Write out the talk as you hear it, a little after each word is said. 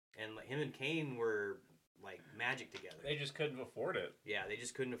him and Kane were like magic together. They just couldn't afford it. Yeah, they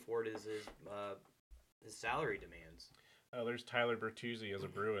just couldn't afford his salary demands. Oh, there's Tyler Bertuzzi as a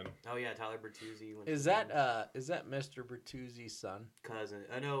Bruin. Oh yeah, Tyler Bertuzzi. Is that Mr. Bertuzzi's son? Cousin?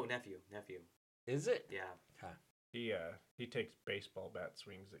 No, nephew. Is it? Yeah. Huh. He takes baseball bat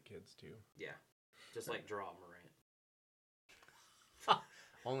swings at kids too. Yeah, just like Draw Morant.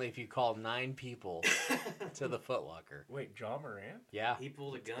 Only if you call 9 people to the Foot Locker. Wait, John Morant? Yeah. He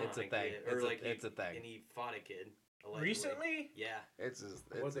pulled a gun. It's a on thing. Kid, It's a thing. And he fought a kid. Allegedly. Recently? Yeah. It's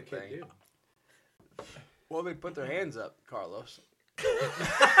What's a the kid thing. do? Well, they put their hands up, Carlos.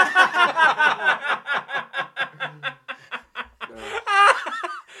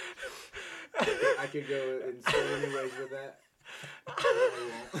 I could go in so many ways with that.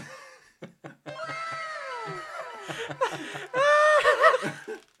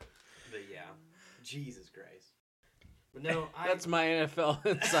 But yeah, Jesus Christ. But no, That's my NFL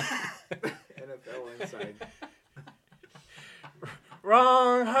insight. NFL inside.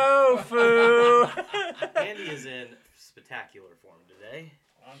 Wrong Hofu! Andy is in spectacular form today.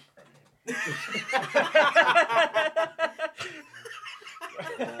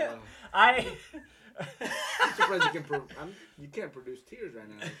 I'm surprised you can't produce tears right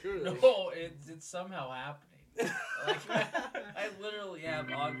now. Sure. No, it's somehow happening. Like, I literally have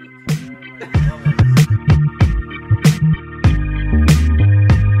ugly.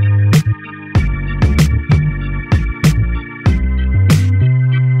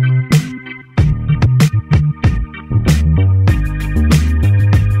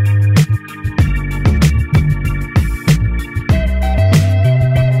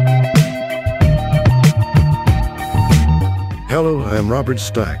 Hello, I'm Robert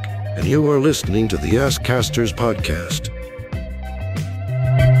Stack, and you are listening to the Asscasters podcast.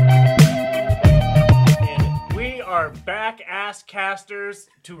 And we are back, Asscasters,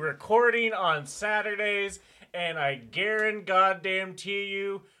 to recording on Saturdays, and I guarantee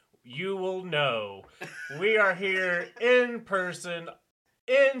you will know. We are here in person,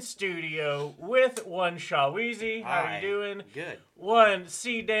 in studio, with one Shaweezy. How Hi. you doing? Good. One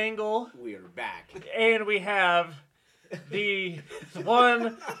C Dangle. We are back. And we have the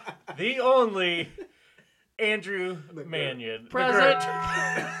one, the only Andrew Mannion. Present.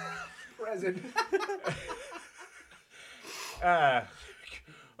 McGirt. Present.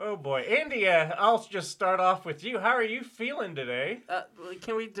 Oh boy. Andy, I'll just start off with you. How are you feeling today?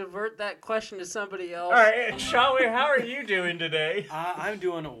 Can we divert that question to somebody else? All right, shall we? How are you doing today? I'm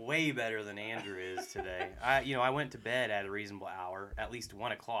doing way better than Andrew is today. I went to bed at a reasonable hour, at least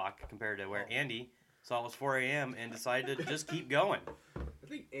 1 o'clock, compared to where Andy saw it was 4 a.m. and decided to just keep going. I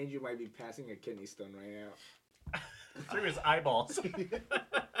think Andrew might be passing a kidney stone right now. Through his eyeballs.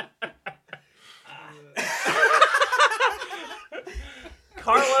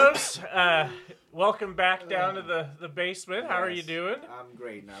 Carlos, welcome back down to the basement. How are you Yes, doing? I'm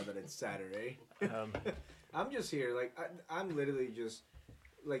great now that it's Saturday. Um, I'm just here, like I'm literally just,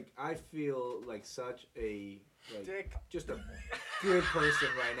 like I feel like such a Dick. just a good person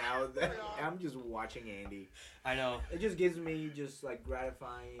right now that I'm just watching Andy. I know. It just gives me just like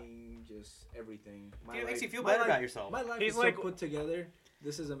gratifying, just everything. It makes you feel better about yourself. My life He's is like- so put together.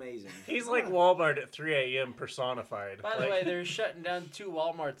 This is amazing. He's like Walmart at 3 a.m. personified. By the way, they're shutting down 2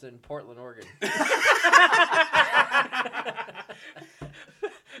 Walmarts in Portland, Oregon.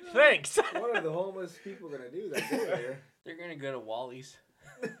 Thanks. What are the homeless people gonna do that go there? They're going to go to Wally's.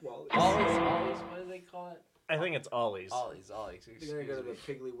 Well, Ollie's, what do they call it? I think it's Ollie's. Ollie's, they're gonna go to the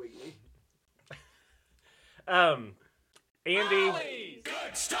excuse me. Piggly Wiggly. Andy,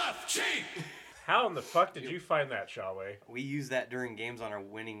 Good stuff, cheap. how in the fuck did you find that, Shawway? We use that during games on our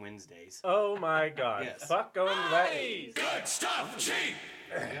winning Wednesdays. Oh my god. Yes. Fuck going to that. Good stuff, cheap.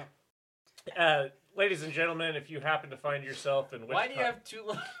 Ladies and gentlemen, if you happen to find yourself in Why do you have 2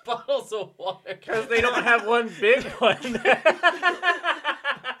 little bottles of water? Because they don't have one big one.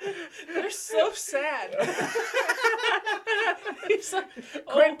 They're so sad. He's like,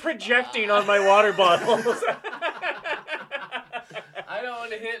 Quit projecting on my water bottles. I don't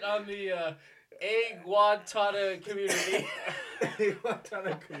want to hit on the Guantanamo community.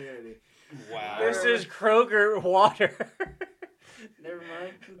 Guantanamo community. Wow. This is Kroger water. Never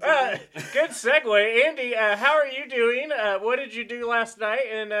mind. Good segue. Andy, how are you doing? What did you do last night?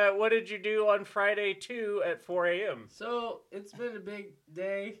 And what did you do on Friday, too, at 4 a.m.? So, it's been a big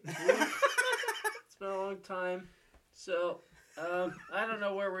day. It's been a long time. So, I don't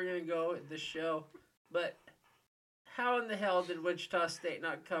know where we're going to go with this show, but how in the hell did Wichita State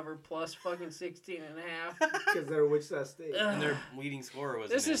not cover plus fucking 16 and a half? Because they're Wichita State. And their leading scorer was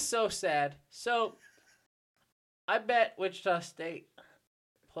This is so sad. So, I bet Wichita State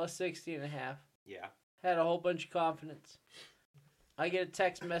plus 60.5. Yeah. Had a whole bunch of confidence. I get a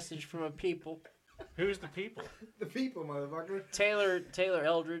text message from a people. Who's the people? The people, motherfucker. Taylor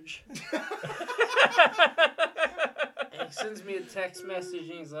Eldridge. And he sends me a text message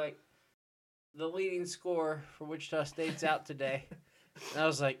and he's like, the leading scorer for Wichita State's out today. And I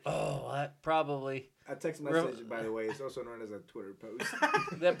was like, oh, that probably... A text message, by the way, is also known as a Twitter post.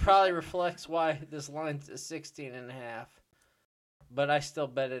 That probably reflects why this line's at 16.5. But I still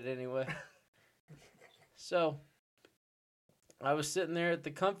bet it anyway. So, I was sitting there at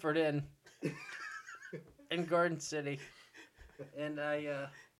the Comfort Inn in Garden City. And I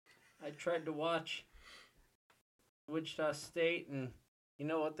tried to watch Wichita State, and you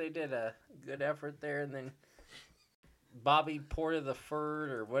know what? They did a good effort there, and then Bobby Porter the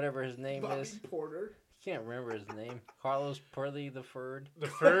Third, or whatever his name is. Bobby Porter. Can't remember his name. Carlos Porter the Third. The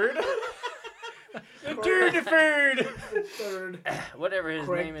Third? The Third. The third. Whatever his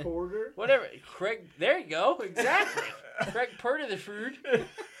Craig name is. Porter. Whatever. Craig. There you go. Exactly. Craig Porter the Third,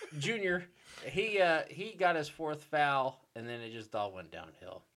 Jr. He got his fourth foul, and then it just all went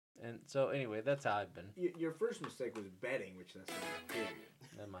downhill. And so anyway, that's how I've been. Your first mistake was betting, which that's not period.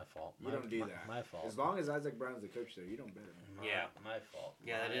 That's my fault. You don't do that. My fault. As long as Isaac Brown's the coach there, you don't bet him. Yeah. My fault.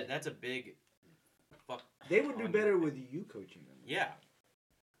 Yeah, that's a big fuck. They would do better with you coaching them. Yeah.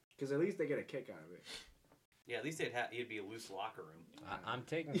 Because at least they get a kick out of it. Yeah, at least it'd be a loose locker room. I'm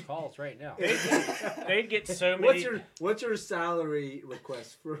taking calls right now. They'd get so many. What's your salary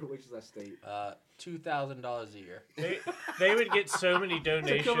request for Wichita State? $2,000 a year. They would get so many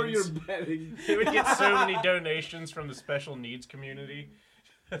donations. To cover your betting. They would get so many donations from the special needs community.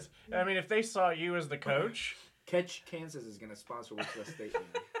 I mean, if they saw you as the coach. Catch Kansas is going to sponsor Wichita State.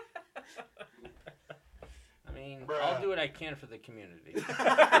 I mean, I'll do what I can for the community.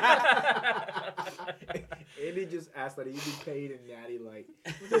 Andy just asked that he be paid in Natty Light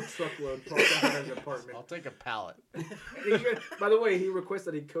with a truckload parked in his apartment. I'll take a pallet. By the way, he requests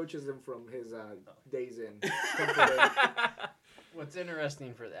that he coaches him from his days in. What's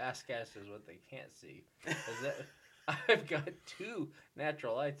interesting for the Asscasters, what they can't see, is that I've got two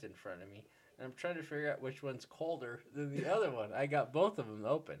natural lights in front of me, and I'm trying to figure out which one's colder than the other one. I got both of them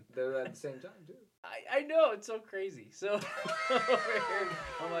open. They're at the same time, too. I know, it's so crazy. So over here,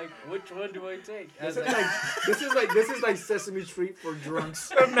 I'm like, which one do I take? This is like Sesame Street for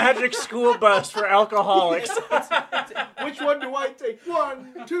drunks. A magic school bus for alcoholics. Which one do I take?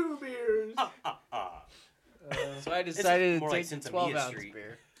 1, 2 beers. So I decided to more take like the Centimia 12-ounce Street.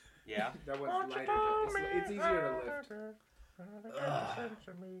 beer. Yeah. That one's lighter. It's easier to lift.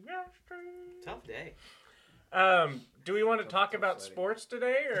 Tough day. Do we want to talk about sports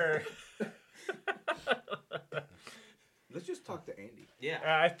today, or? Let's just talk to Andy. Yeah.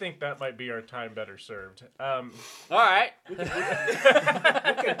 I think that might be our time better served. All right. We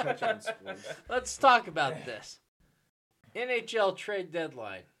can touch on sports. Let's talk about this. NHL trade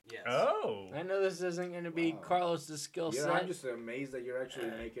deadline. Yes. Oh. I know this isn't going to be Carlos' skill Yeah, set. I'm just amazed that you're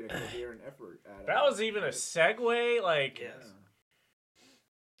actually making a coherent effort at it. That was even a segue, like. Yes.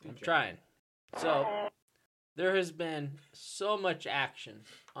 I'm trying. So, there has been so much action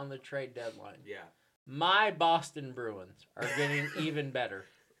on the trade deadline. Yeah. My Boston Bruins are getting even better.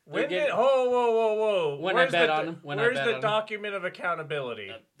 When did? Whoa! When I bet on them. Where's the document of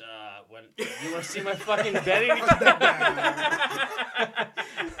accountability? When you want to see my fucking betting account?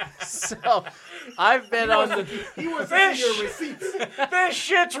 So, I've been on the He wants to see your receipts. This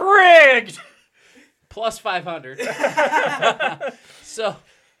shit's rigged. plus 500. So,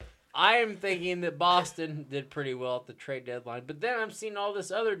 I am thinking that Boston did pretty well at the trade deadline, but then I'm seeing all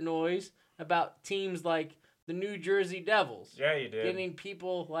this other noise about teams like the New Jersey Devils. Yeah, you did. Getting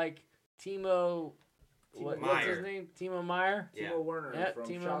people like what's his name? Timo Meyer? Yeah. Timo Werner from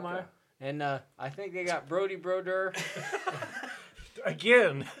Timo Schalke. Meyer. And I think they got Brody Brodeur.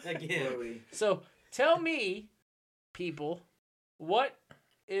 Again. Brody. So tell me, people, what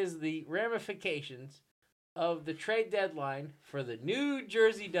is the ramifications of the trade deadline for the New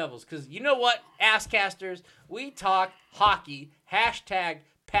Jersey Devils? Because you know what, Asscasters, we talk hockey.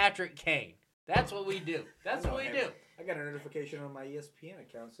 #Patrick Kane. That's what we do. That's what we do. I got a notification on my ESPN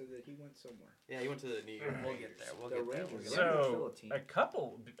account said that he went somewhere. Yeah, he went to the New York. We'll get there. We'll The get there. Rangers. We'll get there. Still So, a team. a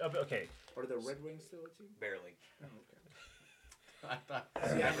couple. Okay. Are the Red Wings still a team? Barely. Oh, okay. I thought,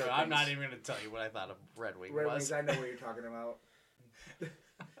 I'm not even going to tell you what I thought of Red Wing Red was. Wings, I know what you're talking about.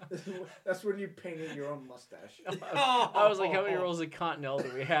 That's when you painted your own mustache. I was like, how many rolls of Continental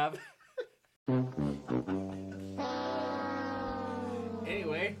do we have?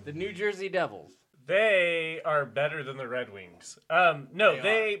 Anyway, the New Jersey Devils. They are better than the Red Wings. No,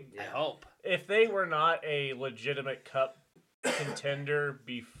 They I hope. if they were not a legitimate cup contender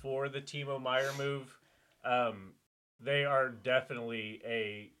before the Timo Meyer move. They are definitely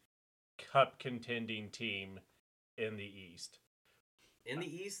a cup contending team in the East. In the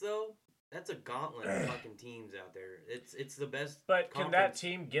East, though, that's a gauntlet of fucking teams out there. It's the best. But can that conference.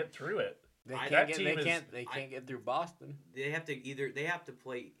 team get through it? They That can't team get, they can't get through Boston. They have to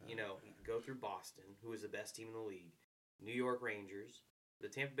play, go through Boston, who is the best team in the league. New York Rangers, the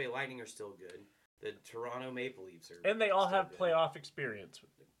Tampa Bay Lightning are still good. The Toronto Maple Leafs are, And they all still have good. playoff experience.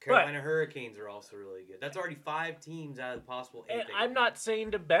 Carolina Hurricanes are also really good. That's already 5 teams out of the possible 8. And I'm not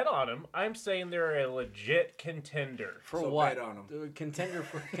saying to bet on them. I'm saying they're a legit contender. For So what? bet on 'em. Contender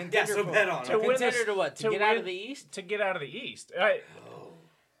for contender Yeah, so for, bet on To them. win contender this- to what? To to get out win- of the East? To get out of the East. Oh.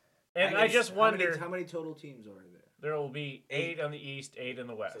 I just wonder. How many total teams are there? There will be 8 on the East, 8 in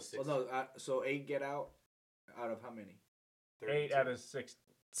the West. So Well, no. So 8 get out of how many? 8 out of 6.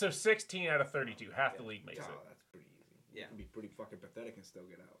 So 16 out of 32. Half the league makes Oh, it. that's pretty easy. Yeah. You can be pretty fucking pathetic and still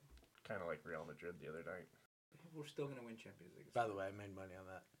get out. Kind of like Real Madrid the other night. We're still gonna win Champions League. By the way, I made money on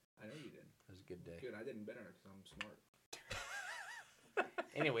that. I know you did. It was a good day. Good. I didn't bet on it because I'm smart.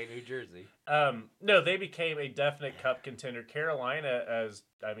 Anyway, New Jersey. No, they became a definite cup contender. Carolina,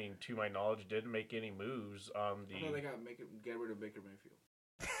 to my knowledge, didn't make any moves on the. No, they got get rid of Baker Mayfield.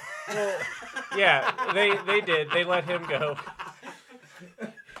 Well, yeah, they did. They let him go.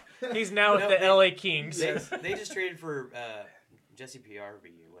 He's now with the LA Kings. They just traded for Jesse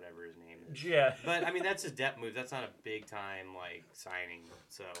PRV, whatever his name is. Yeah. But that's a depth move. That's not a big time signing.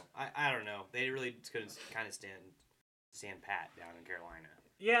 So I don't know. They really just couldn't kind of stand pat down in Carolina.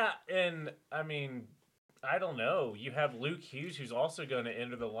 Yeah, and I don't know. You have Luke Hughes, who's also going to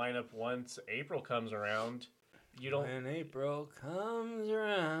enter the lineup once April comes around. You don't. When April comes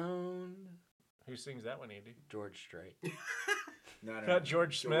around. Who sings that one, Andy? George Strait. No, Not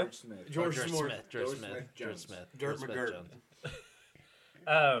George Smith? George Smith. Smith. George George Smith. Smith George Jones. Smith. Dirt George McGirt. Smith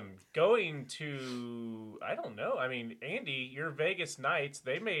Jones. Going to, I don't know. Andy, your Vegas Knights,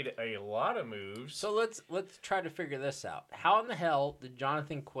 they made a lot of moves. So let's try to figure this out. How in the hell did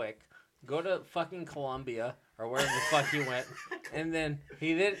Jonathan Quick go to fucking Columbia or wherever the fuck he went, and then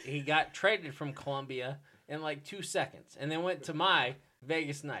he got traded from Columbia in like 2 seconds, and then went to my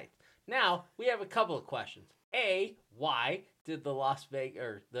Vegas Knights. Now we have a couple of questions. A, why did the Las Vegas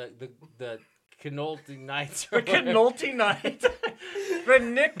or the Canolty Knights The Canolty Knights. The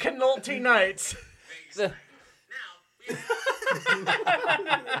Nick Canolty Knights.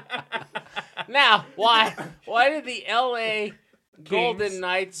 Now, why did the LA Golden Kings.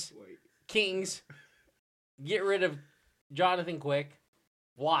 Knights Wait. Kings get rid of Jonathan Quick?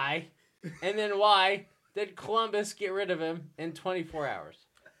 Why? And then why did Columbus get rid of him in 24 hours?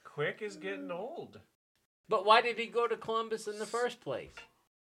 Quick is getting old. But why did he go to Columbus in the first place?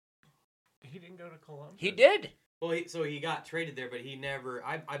 He didn't go to Columbus. He did. Well, so he got traded there, but he never.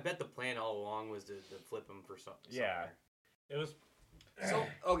 I bet the plan all along was to flip him for something. Yeah. It was.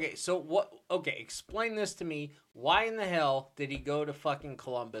 Explain this to me. Why in the hell did he go to fucking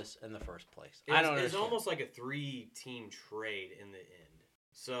Columbus in the first place? I don't It's understand. almost like a 3-team trade in the end.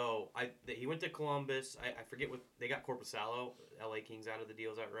 So he went to Columbus. I forget what they got. Corpusalo, LA Kings out of the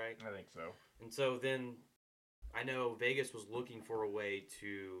deal. Is that right? I think so. And so then I know Vegas was looking for a way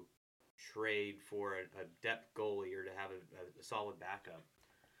to trade for a depth goalie or to have a solid backup.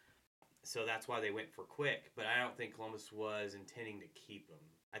 So that's why they went for Quick, but I don't think Columbus was intending to keep him.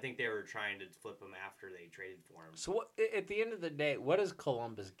 I think they were trying to flip him after they traded for him. So at the end of the day, what does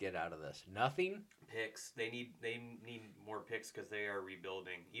Columbus get out of this? Nothing? Picks. They need more picks because they are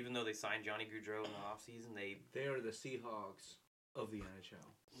rebuilding. Even though they signed Johnny Gaudreau in the offseason, They are the Seahawks of the NHL.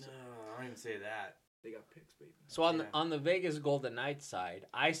 No, I don't even say that. They got picks, baby. So on Yeah. on the Vegas Golden Knights side,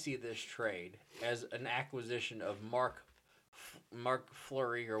 I see this trade as an acquisition of Mark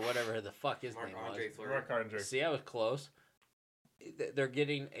Fleury or whatever the fuck his name Marc-Andre was. Fleury. Marc-Andre. See, I was close. They're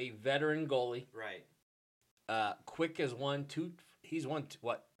getting a veteran goalie. Right. Quick has won two. He's won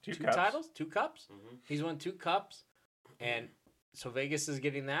what? Two Two cups. titles? 2 cups? Mm-hmm. He's won 2 cups, and so Vegas is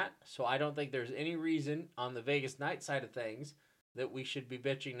getting that. So I don't think there's any reason on the Vegas Knight side of things that we should be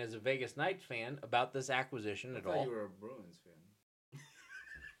bitching as a Vegas Knight fan about this acquisition I at thought all. you were a Bruins fan.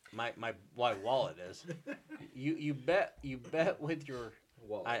 My wallet is. You bet with your.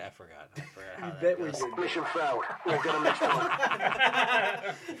 Well, I forgot how you that bet goes. with your Mission failed. We'll get him next time.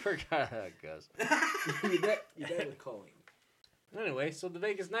 I forgot how that goes. you bet with Colleen. Anyway, so the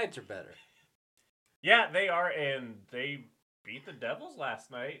Vegas Knights are better. Yeah, they are, and they beat the Devils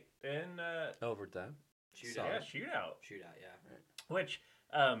last night in Overtime. Shootout. shootout. Shootout, yeah. Which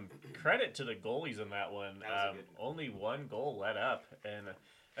credit to the goalies in that one. That was a good one. Only one goal let up, and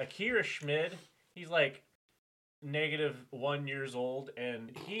Akira Schmid, he's like, -1 years old,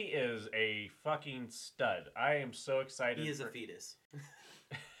 and he is a fucking stud. I am so excited. He is a fetus.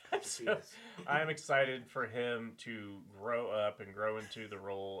 So, I'm excited for him to grow up and grow into the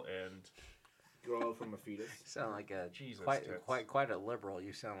role and Grow up from a fetus. You sound like a Jesus quite a liberal.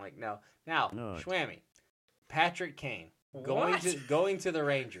 You sound like now No. Schwammy, Patrick Kane What? going to the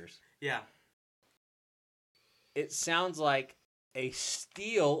Rangers. Yeah. It sounds like a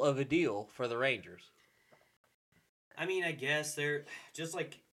steal of a deal for the Rangers. I mean, I guess they're just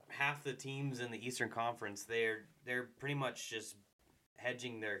like half the teams in the Eastern Conference. They're pretty much just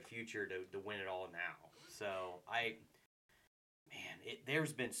hedging their future to win it all now. So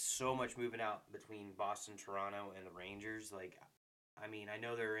there's been so much moving out between Boston, Toronto, and the Rangers. Like, I mean, I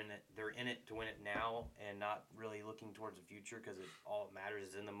know they're in it to win it now and not really looking towards the future because all that matters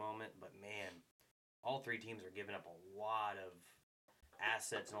is in the moment. But man, all three teams are giving up a lot of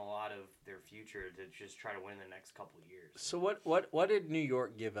assets and a lot of their future to just try to win the next couple of years. So what did New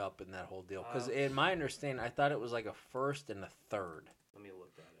York give up in that whole deal? Because in my understanding, I thought it was like a first and a third. Let me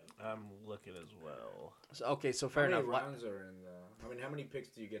look that up. I'm looking as well. So fair enough. How many rounds are in the? I mean, how many picks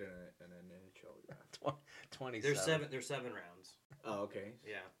do you get in an NHL draft? 27. There's seven rounds. Oh, okay.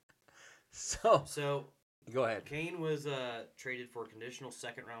 Yeah. So go ahead. Kane was traded for a conditional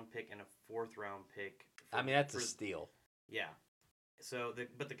second-round pick and a fourth-round pick. I mean, that's a steal. Yeah. So,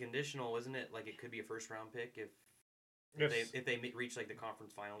 but the conditional, isn't it like it could be a first-round pick if they reach like the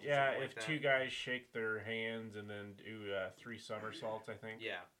conference finals? Yeah, or something if like two that? guys shake their hands and then do 3 somersaults, I think.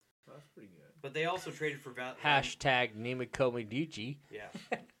 Yeah. Well, that's pretty good. But they also traded for Hashtag Nimakomiduchi. Yeah.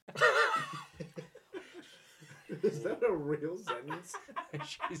 Is that a real sentence?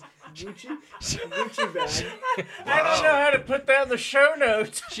 Gucci Gucci bag. I don't know how to put that in the show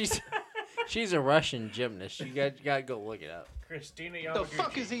notes. She's a Russian gymnast. You gotta go look it up. Christina The Yamaguchi.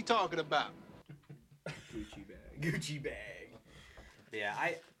 fuck is he talking about? Gucci bag. Gucci bag. Yeah,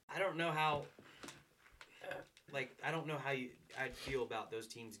 I don't know how. I don't know how I'd feel about those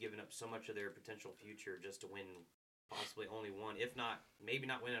teams giving up so much of their potential future just to win possibly only one, if not, maybe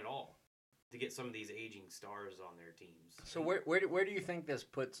not win at all, to get some of these aging stars on their teams. So where do you think this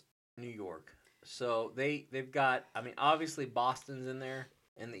puts New York? So they've got, I mean, obviously Boston's in there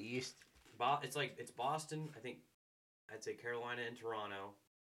in the East. It's Boston. I think I'd say Carolina and Toronto.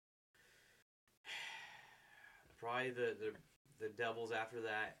 Probably the Devils after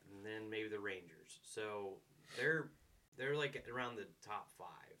that, and then maybe the Rangers. So they're like around the top 5.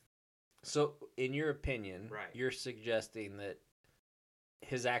 So in your opinion, Right. You're suggesting that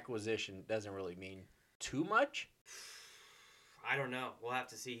his acquisition doesn't really mean too much? I don't know. We'll have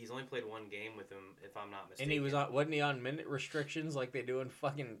to see. He's only played one game with him, if I'm not mistaken. And wasn't he on minute restrictions like they do in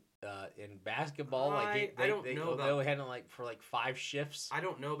fucking in basketball? I don't know about. They only had him like for like 5 shifts. I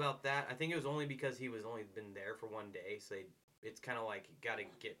don't know about that. I think it was only because he was only been there for one day, so it's kind of like you got to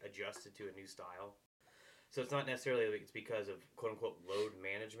get adjusted to a new style. So it's not necessarily it's because of quote unquote load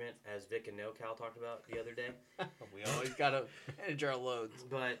management, as Vic and NoCal talked about the other day. We always gotta manage our loads.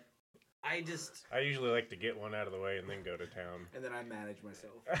 But I usually like to get one out of the way and then go to town. And then I manage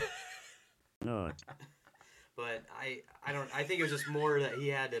myself. No. But I think it was just more that he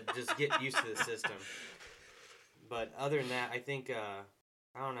had to just get used to the system. But other than that, I think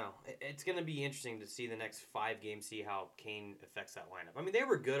I don't know. It's going to be interesting to see the next 5 games, see how Kane affects that lineup. I mean, they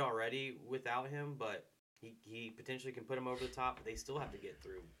were good already without him, but he potentially can put them over the top. But they still have to get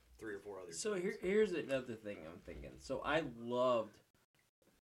through 3 or 4 other So teams. here's another thing I'm thinking. So I loved.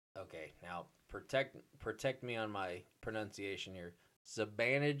 Okay, now protect me on my pronunciation here.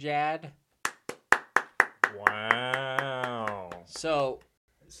 Zibanejad. Wow. So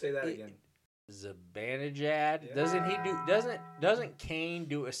Say that again. Zibanejad. Yeah. Doesn't Kane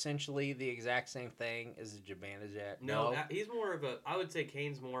do essentially the exact same thing as Zibanejad? No, he's more of I would say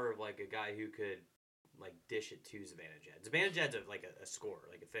Kane's more of like a guy who could like dish it to Zibanejad. Zibanejad's a scorer,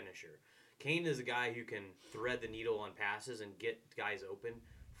 like a finisher. Kane is a guy who can thread the needle on passes and get guys open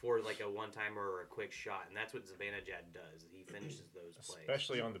for like a one-timer or a quick shot, and that's what Zibanejad does. He finishes those plays.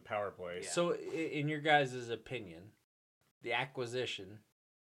 Especially on the power play. Yeah. So in your guys' opinion, the acquisition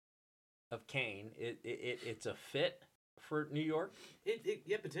of Kane, it's a fit for New York?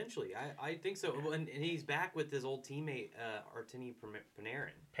 Yeah, potentially. I think so. And he's back with his old teammate, Artemi Panarin.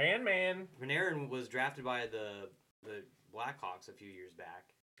 Pan Man. Panarin was drafted by the Blackhawks a few years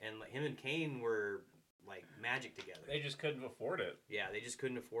back, and like, him and Kane were like magic together. They just couldn't afford it. Yeah, they just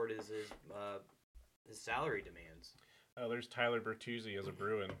couldn't afford his salary demands. Oh, there's Tyler Bertuzzi as a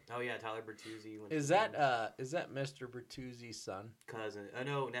Bruin. Oh yeah, Tyler Bertuzzi. Is that Mr. Bertuzzi's son? cousin?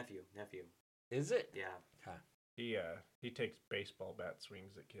 No, nephew. Is it? Yeah, He takes baseball bat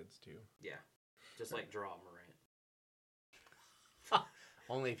swings at kids too. yeah, just like Draw Morant.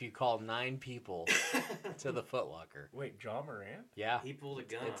 Only if you call 9 people to the Foot Locker. Wait, John Moran? Yeah. He pulled a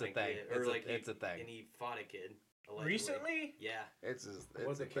gun It's on a a thing. kid. Or It's a thing. And he fought a kid. Allegedly. Recently? Yeah. It's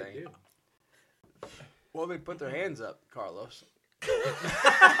What'd the a kid thing. do? Well, they put their hands up, Carlos.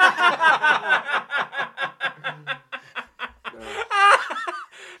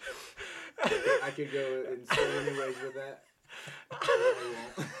 I could go in so many ways with that. I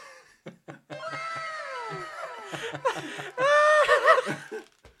won't.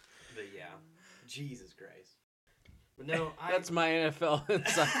 But yeah. Jesus Christ. But no, That's my NFL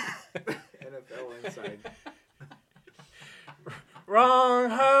insight. NFL inside. Wrong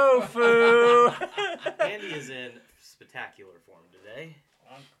ho Andy is in spectacular form today.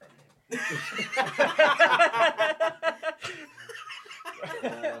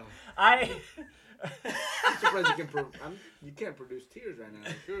 I'm surprised you can. You can't produce tears right now.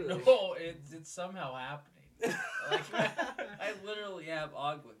 Surely. No, it's somehow happening. Like, I literally have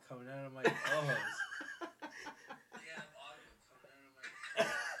agua coming out of my elbows.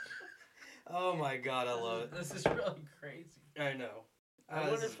 Oh my god, I love it. This is really crazy. I know. I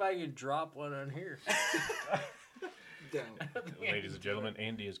wonder if I could drop one on here. Down. Ladies and gentlemen,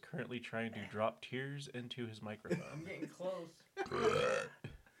 Andy is currently trying to drop tears into his I'm microphone. getting close.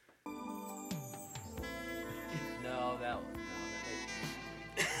 No, that one.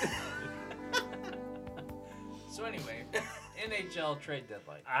 No, that So anyway, NHL trade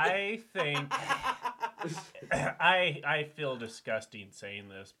deadline. I think I feel disgusting saying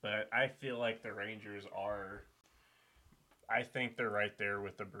this, but I feel like the Rangers are. I think they're right there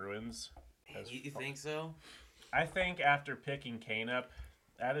with the Bruins. You think so? I think after picking Kane up,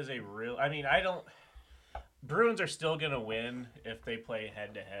 that is a real. I mean, I don't. Bruins are still gonna win if they play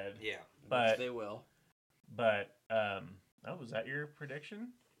head to head. Yeah. But They will. But oh, was that your prediction?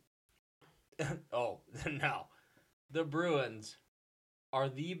 Oh, no. The Bruins are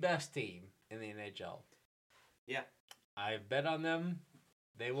the best team in the NHL. Yeah. I bet on them.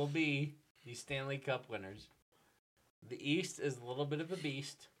 They will be the Stanley Cup winners. The East is a little bit of a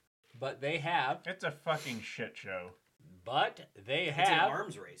beast, but they have. It's a fucking shit show. But they It's an have.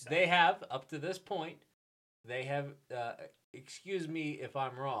 arms race. They have, up to this point, they have, excuse me if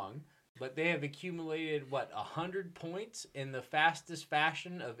I'm wrong, but they have accumulated, 100 points in the fastest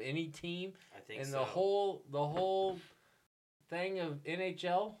fashion of any team I think in so. the whole thing of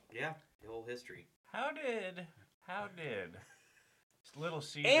NHL. Yeah, the whole history. How did Little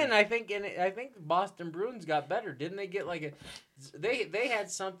Caesar? And I think the Boston Bruins got better. Didn't they get like a? They had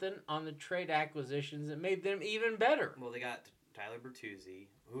something on the trade acquisitions that made them even better. Well, they got Tyler Bertuzzi.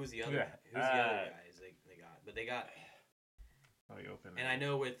 Who's the other? Yeah, Who's the other guys they got? But they got. Oh, you open And I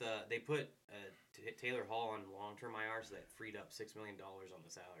know with they put Taylor Hall on long-term IR, so that freed up $6 million on the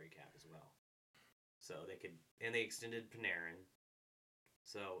salary cap as well. So they could, and they extended Panarin.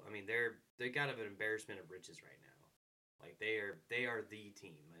 So I mean, they got an embarrassment of riches right now. Like they are the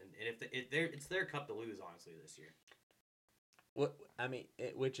team, and if it's their cup to lose, honestly, this year. What I mean,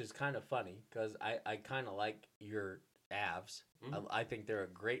 which is kind of funny because I kind of like your Avs. Mhm. I think they're a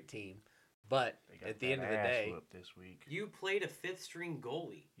great team, but They got at the that end of the ass day, whooped this week. You played a fifth-string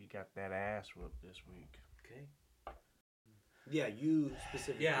goalie. You got that ass whooped this week. Okay. Yeah, you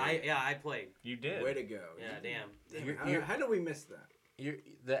specifically. Yeah, I played. You did. Way to go. Yeah, damn. Damn, how did we miss that?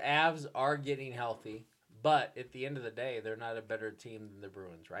 the Avs are getting healthy, but at the end of the day, they're not a better team than the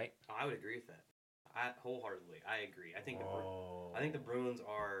Bruins, right? I would agree with that. Wholeheartedly, I agree. I think Oh. I think the Bruins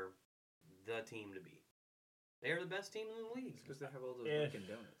are the team to beat. They are the best team in the league. Because they have all those If- Dunkin'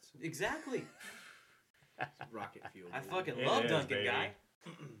 Donuts. Exactly. Rocket fuel. I dude. fucking It love is, Dunkin' baby. guy.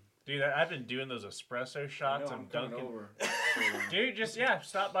 Dude, I've been doing those espresso I shots know, I'm and coming dunking. over. Dude, just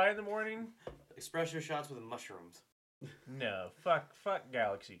stop by in the morning. Espresso shots with mushrooms. No, fuck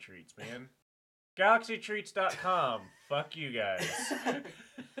Galaxy Treats, man. GalaxyTreats.com. Fuck you guys.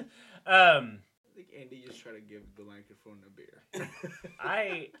 I think Andy just tried to give the microphone a beer.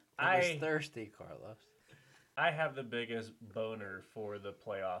 I was I thirsty, Carlos. I have the biggest boner for the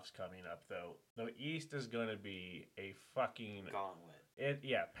playoffs coming up, though. The East is going to be a fucking Gauntlet.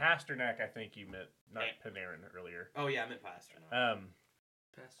 Pasternak. I think you meant not Panarin earlier. Oh yeah, I meant Pasternak.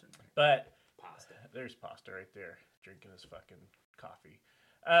 Pasternak. But Pasta. there's Pasta right there, drinking his fucking coffee.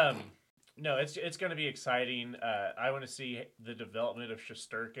 No, it's going to be exciting. I want to see the development of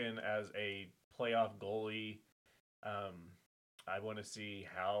Shesterkin as a playoff goalie. I want to see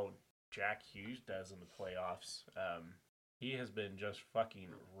how Jack Hughes does in the playoffs. He has been just fucking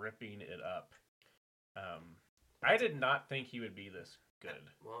ripping it up. I did not think he would be this good.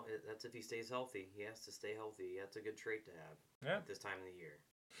 Well, that's if he stays healthy. He has to stay healthy. That's a good trait to have Yeah, at this time of the year.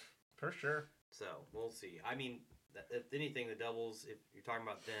 for sure. So we'll see. I mean, if anything, the Devils, if you're talking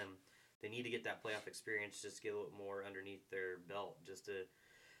about them, they need to get that playoff experience just to get a little more underneath their belt, just to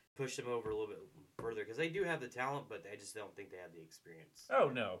push them over a little bit further. Because they do have the talent, but I just don't think they have the experience. Oh,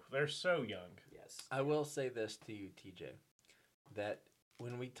 no. They're so young. Yes. I will say this to you, TJ, that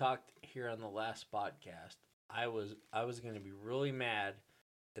when we talked here on the last podcast, I was going to be really mad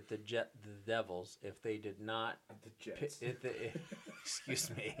at the Devils if they did not. The Jets. Excuse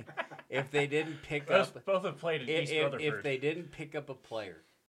me. If they didn't pick Both up. have played at East Rutherford. If they didn't pick up a player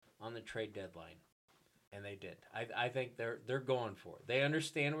on the trade deadline, and they did, I think they're going for it. They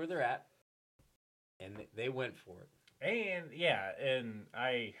understand where they're at, and they went for it. And yeah, and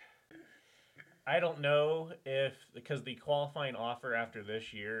I don't know if, because the qualifying offer after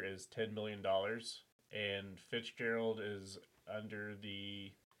this year is $10 million, and Fitzgerald is under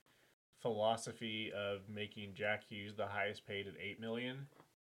the philosophy of making Jack Hughes the highest paid at $8 million.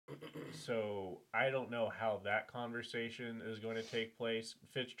 So I don't know how that conversation is going to take place.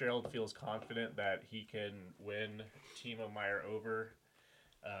 Fitzgerald feels confident that he can win Timo Meyer over.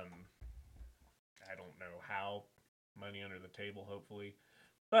 I don't know how. Money under the table, hopefully.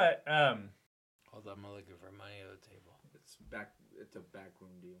 But Hold on, I'm looking for money on the table. It's a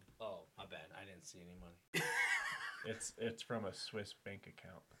backroom deal. Oh, my bad. I didn't see any money. it's from a Swiss bank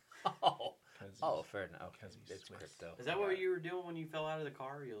account. Oh, fair enough. Because he's It's Swiss. crypto. Is that what you were doing when you fell out of the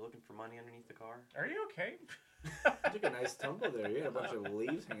car? You were looking for money underneath the car? Are you okay? You took a nice tumble there. You had a bunch of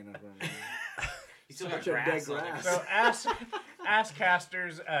leaves hanging up from you. You still got Such a grass dead on it. grass. So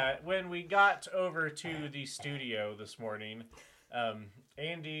Asscasters, when we got over to the studio this morning,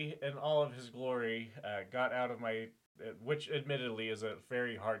 Andy, in all of his glory, got out of my, which admittedly is a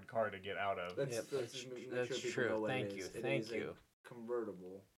very hard car to get out of. That's true. Thank you. Thank you.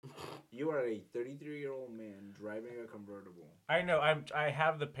 Convertible. You are a 33-year-old man driving a convertible. I know. I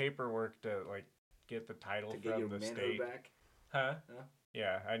have the paperwork to like get the title To get from your the manhood state. back. Huh? Huh?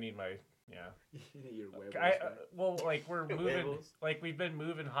 Yeah, I need my Your huevos I back. well, like we're moving, Huevos. like we've been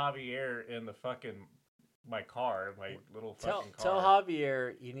moving Javier in the fucking my car, my little Tell fucking car.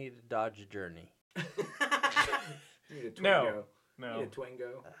 Javier you need to dodge a journey. You need a Twingo. No. You No, need a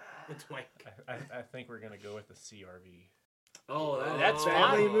Twingo. I think we're gonna go with the CRV. Oh, That's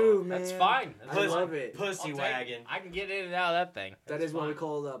family fine. move, man. That's fine. I love it. Pussy wagon. I can get in and out of that thing. That is what we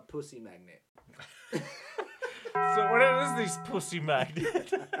call a pussy magnet. So what is this pussy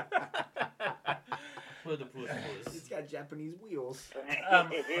magnet? Put the pussy. It's got Japanese wheels.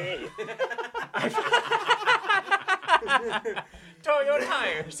 Toyo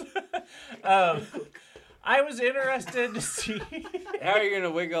tires. I was interested to see. How are you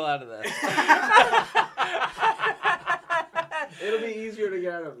gonna wiggle out of that? It'll be easier to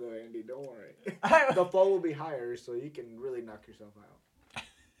get out of though, Andy. Don't worry. The fall will be higher, so you can really knock yourself out.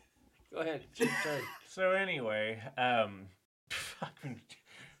 Go ahead. It's your turn. So anyway,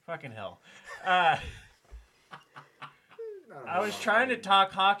 fucking hell. I was trying to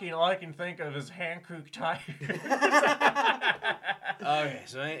talk hockey, and all I can think of is Hankook tires. Okay,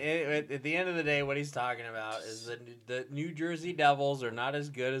 so at the end of the day, what he's talking about is the New Jersey Devils are not as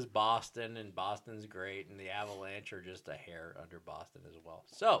good as Boston, and Boston's great, and the Avalanche are just a hair under Boston as well.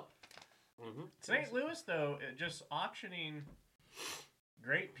 So, St. Louis, though, just auctioning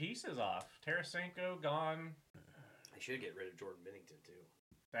great pieces off. Tarasenko gone. They should get rid of Jordan Bennington too.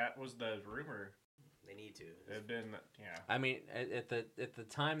 That was the rumor. They need to. They've been, yeah. I mean, at the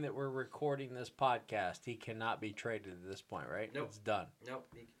time that we're recording this podcast, he cannot be traded at this point, right? Nope. It's done.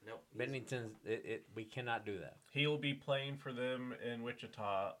 Nope. Bennington's. We cannot do that. He'll be playing for them in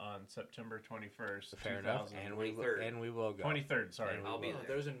Wichita on September 21st. Fair enough. And we will go. 23rd, sorry. I'll be there.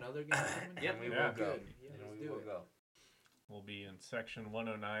 There's another game coming. Yep. And we Yeah. will go. Good. Yeah, And let's we do will it. go. We'll be in section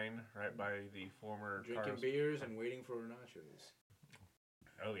 109, right by the former Drinking cars. beers and waiting for nachos.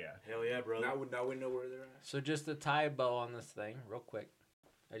 Oh, yeah. Hell yeah, brother. Now we know where they're at. So just to tie a bow on this thing, real quick,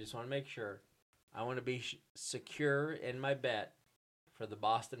 I just want to make sure. I want to be secure in my bet for the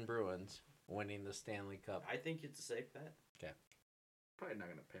Boston Bruins winning the Stanley Cup. I think it's a safe bet. Probably not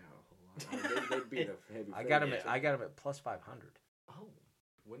gonna pay out a whole lot. They'd be the heavy. I got him. favorites. I got him at plus 500 Oh,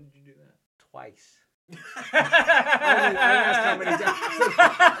 when did you do that? twice. I asked how many times.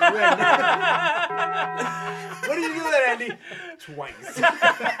 What did you do that, Andy? Twice.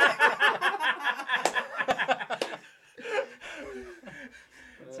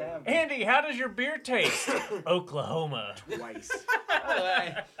 What's happening? Andy, how does your beer taste? Oklahoma. Twice.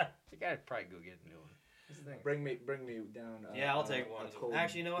 I gotta probably go get a new one. Bring me down. Yeah, I'll take one. a cold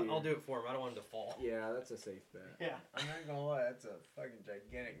Actually, you know what? beer. I'll do it for him. I don't want him to fall. Yeah, that's a safe bet. Yeah. I'm not gonna lie, that's a fucking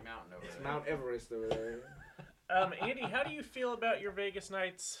gigantic mountain over It's there. Mount Everest over there. Andy, how do you feel about your Vegas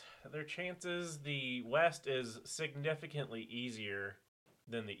Knights? Their chances, the West is significantly easier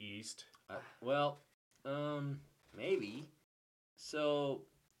than the East. Maybe. So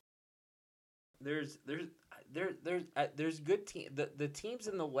there's good team. The teams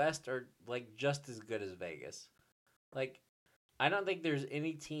in the West are like just as good as Vegas. Like, I don't think there's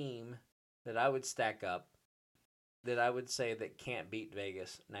any team that I would stack up that I would say that can't beat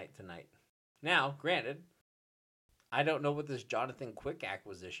Vegas night to night. Now, granted, I don't know what this Jonathan Quick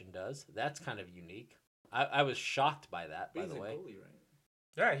acquisition does. That's kind of unique. I was shocked by that, by the way. Goalie, right?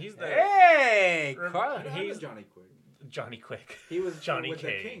 Yeah, he's the Hey, Carl. He's Johnny Quick. Johnny Quick. He was Johnny with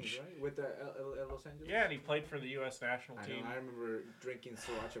Cage. the Kings, right? With the Los Angeles. Yeah, and he played for the U.S. national team. I remember drinking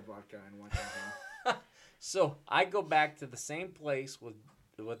sriracha vodka and watching him. So I go back to the same place with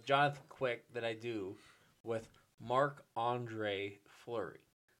Jonathan Quick that I do with Marc-Andre Fleury.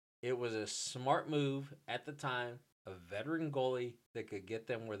 It was a smart move at the time, a veteran goalie that could get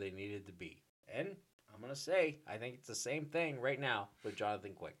them where they needed to be. And I'm going to say, I think it's the same thing right now with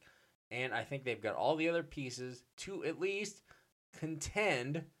Jonathan Quick. And I think they've got all the other pieces to at least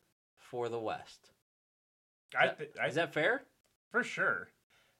contend for the West. Is that fair? For sure.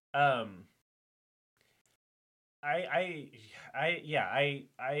 I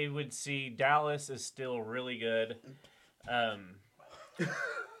would see Dallas is still really good.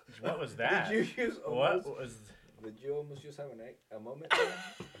 What was that? Did you use what was? Did you almost just have a moment there?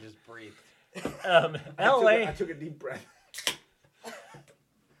 I just breathed. LA. I took a deep breath.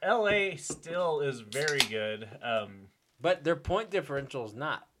 LA still is very good. But their point differential is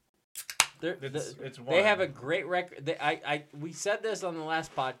not. It's one. They have a great record. We said this on the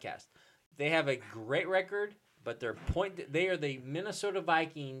last podcast. They have a great record, but their point. They are the Minnesota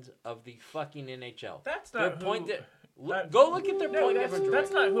Vikings of the fucking NHL. That's their not point. who, Go look at their point differential.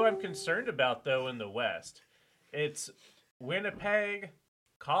 That's not who I'm concerned about though in the West. It's Winnipeg,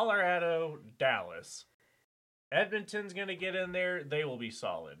 Colorado, Dallas. Edmonton's gonna get in there. They will be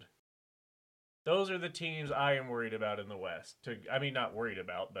solid. Those are the teams I am worried about in the West. Not worried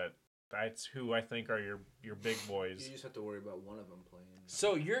about, but that's who I think are your big boys. You just have to worry about one of them playing.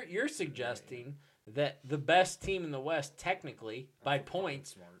 So you're suggesting that the best team in the West, technically by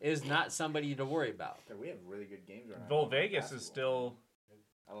points, is not somebody to worry about. Yeah, we have really good games right now. Well, Vegas is still.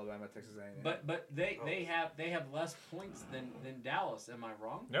 Alabama, Texas A&M. But they have less points than Dallas. Am I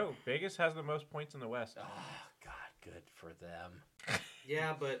wrong? No, Vegas has the most points in the West. Oh God, good for them.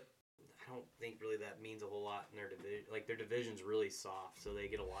 Yeah, but I don't think really that means a whole lot in their division. Like their division's really soft, so they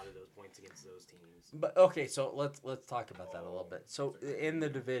get a lot of those points against those teams. But okay, so let's talk about that a little bit. So in the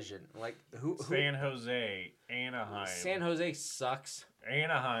division, like who San Jose, Anaheim. San Jose sucks.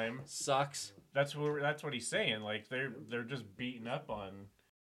 Anaheim sucks. That's what he's saying. Like they're just beating up on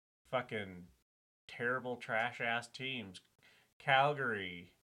fucking terrible trash ass teams.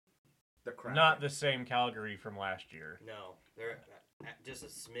 Calgary. Not the same Calgary from last year. No, they're just a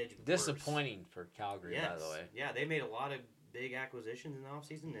smidge worse. Disappointing for Calgary, by the way. Yeah, they made a lot of big acquisitions in the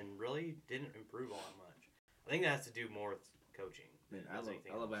offseason and really didn't improve all that much. I think that has to do more with coaching.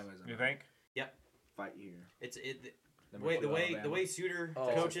 Alabama's you think? Yep. Fight here. The way Suter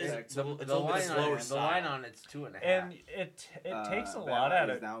coaches, it's a little bit slower The line on it's 2.5. And it takes a lot out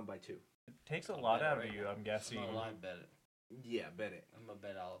of down by 2. It takes a lot out of you, I'm guessing. I bet it. Yeah, bet it. I'm gonna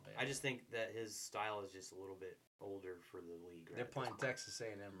bet Alabama. I just think that his style is just a little bit older for the league. They're playing Texas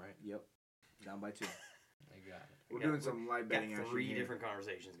A&M, right? Yep. Down by 2. I got it. We're doing some live betting action. 3 different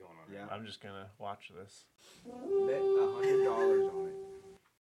conversations going on. Yeah. I'm just gonna watch this. Bet $100 on it.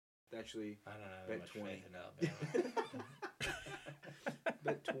 Actually, I don't have bet much 20. faith in Alabama.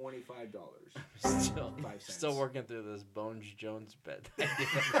 Bet $25. Still working through this Bones Jones bet.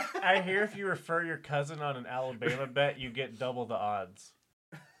 I hear if you refer your cousin on an Alabama bet, you get double the odds.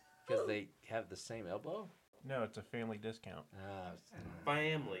 Because they have the same elbow? No, it's a family discount.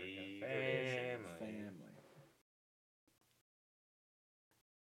 Family.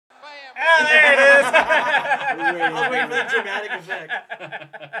 Ah, there it is! I was waiting for the dramatic effect.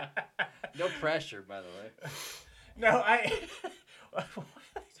 No pressure, by the way. No,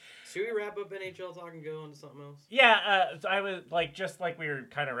 Should we wrap up NHL talk and go on to something else? Yeah, I was just like we were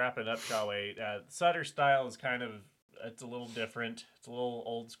kind of wrapping up, shall we? Sutter style is it's a little different. It's a little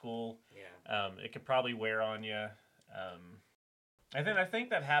old school. Yeah. It could probably wear on you. I think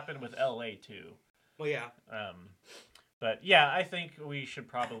that happened with LA too. Well, yeah. But yeah, I think we should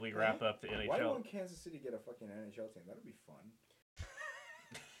probably wrap up the NHL. Why won't Kansas City get a fucking NHL team? That'd be fun.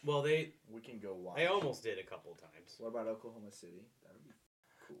 Well, we can go watch. They almost did a couple times. What about Oklahoma City? That'd be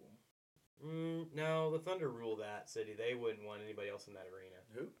cool. No, the Thunder rule that city. They wouldn't want anybody else in that arena.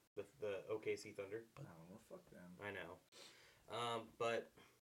 Who? The OKC Thunder. I don't know. Fuck them. I know. But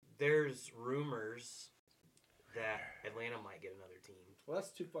there's rumors that Atlanta might get another team. Well,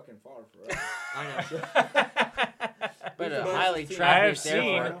 that's too fucking far for us. I know. But a But highly I have trafficked seen-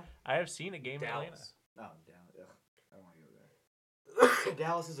 airport. I have seen a game in Atlanta. Dallas. Oh, damn it. Ugh, I don't want to go there.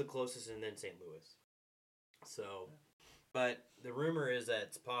 Dallas is the closest, and then St. Louis. So, but the rumor is that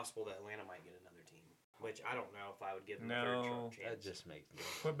it's possible that Atlanta might get another team, which I don't know if I would give them a third No. chance. That just makes me.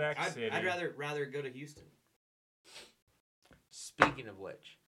 Quebec City. I'd rather go to Houston. Speaking of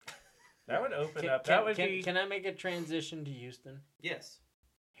which, That would open can, up. can, That would can, be can I make a transition to Houston? Yes.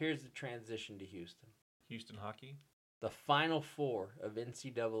 Here's the transition to Houston. Houston hockey. The Final Four of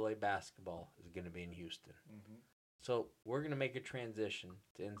NCAA basketball is going to be in Houston. Mm-hmm. So we're going to make a transition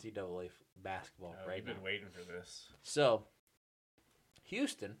to NCAA basketball Oh, right you've now. been waiting for this. So,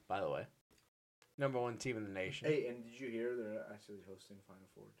 Houston, by the way, #1 team in the nation. Hey, and did you hear they're actually hosting Final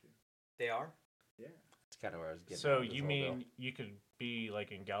Four, too? They are? Yeah. That's kind of where I was getting. So at with this you whole mean deal. you could be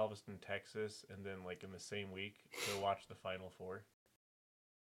like in Galveston, Texas, and then like in the same week go watch the Final Four?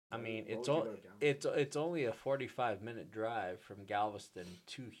 I mean, What it's would you all go to Galveston? it's only a 45-minute drive from Galveston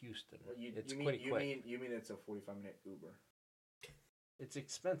to Houston. Well, It's you pretty quick. You mean it's a 45-minute Uber? It's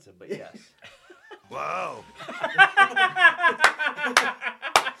expensive, but yes. Wow.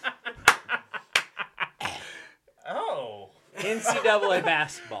 Oh. NCAA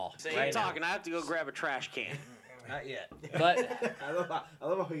basketball. Say right you're now. talking. I have to go grab a trash can. Not yet. But I love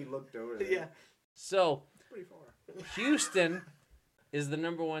how he looked over there. Yeah. so It's pretty far. Houston is the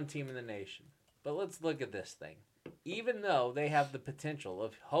 #1 team in the nation. But let's look at this thing. Even though they have the potential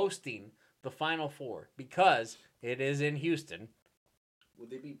of hosting the Final Four because it is in Houston, Would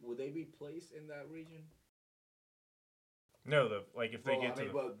they be placed in that region? No, if they Well, get I to mean,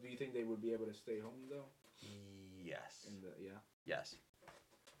 the, well, do you think they would be able to stay home though? yes. Yeah. Yes.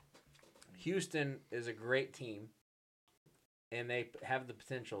 Houston is a great team, and they have the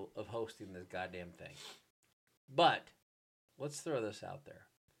potential of hosting this goddamn thing. But let's throw this out there.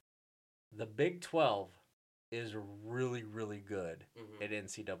 The Big 12 is really, really good Mm-hmm. at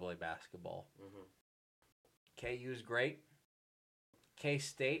NCAA basketball. Mm-hmm. KU's great.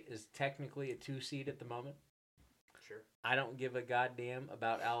 K-State is technically a 2 seed at the moment. Sure. I don't give a goddamn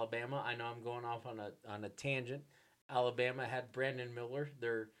about Alabama. I know I'm going off on a tangent. Alabama had Brandon Miller,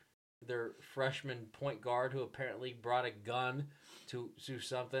 their freshman point guard, who apparently brought a gun to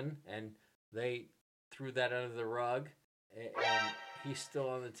something, and they threw that under the rug, and he's still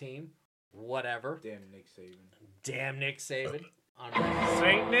on the team. Whatever. Damn Nick Saban. Damn Nick Saban. On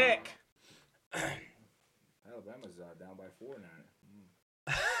St. Nick. Alabama's down by 4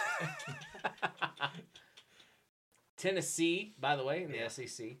 now. Tennessee, by the way, in the Yeah.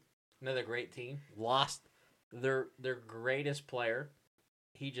 SEC, another great team. Lost their greatest player.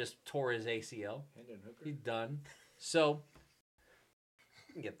 He just tore his ACL. Hendon Hooker. He's done. So,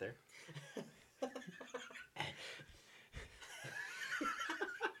 we can get there.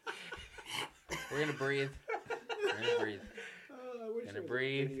 We're going to breathe. We're going to breathe. I wish Gonna there was a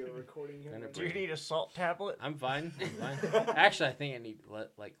breathe. video recording him Gonna right Do you breathe. need a salt tablet? I'm fine. I'm fine. Actually, I think I need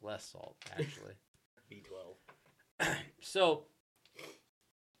less salt, actually. B12. So,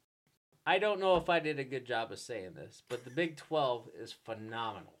 I don't know if I did a good job of saying this, but the Big 12 is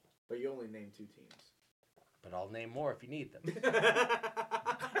phenomenal. But you only named 2 teams. But I'll name more if you need them.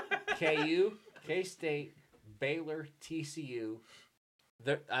 KU, K-State, Baylor, TCU.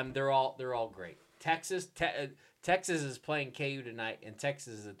 They're all great. Texas is playing KU tonight, and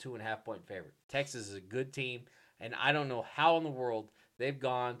Texas is a 2.5-point favorite. Texas is a good team, and I don't know how in the world they've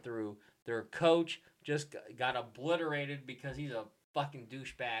gone through. Their coach just got obliterated because he's a fucking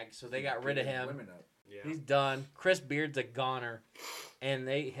douchebag, so they got rid of him. Women up. Yeah. He's done. Chris Beard's a goner, and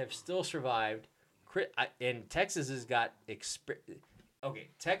they have still survived. And Texas has got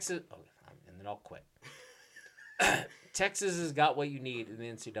Texas. And then I'll quit. Texas has got what you need in the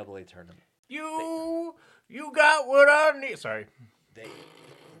NCAA tournament. You got what I need. Sorry. Okay.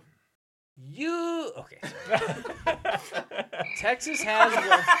 Sorry. Texas has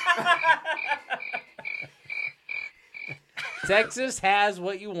what. Texas has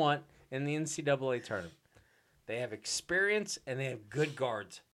what you want in the NCAA tournament. They have experience and they have good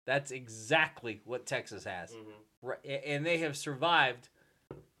guards. That's exactly what Texas has. Mm-hmm. Right, and they have survived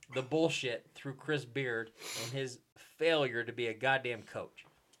the bullshit through Chris Beard and his failure to be a goddamn coach.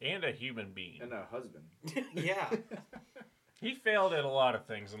 And a human being. And a husband. Yeah. He failed at a lot of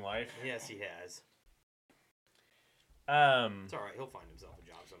things in life. Yes, he has. Um, It's all right. He'll find himself a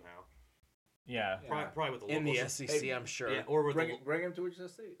job somehow. Yeah. Probably with the In local the SEC, I'm sure. Yeah, or with Bring him to Wichita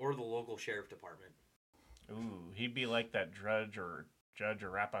State. or the local sheriff department. Ooh, he'd be like that Judge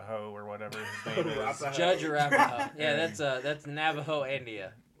Arapaho or whatever his name is. Judge Arapaho. Yeah, that's Navajo,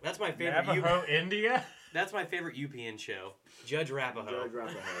 India. That's my favorite. Navajo, India? That's my favorite UPN show. Judge Arapaho. Judge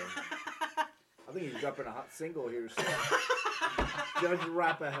Arapaho. I think he's dropping a hot single here soon. Judge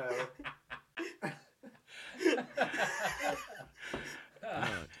Arapaho.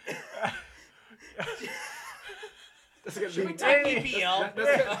 Should we talk EPL?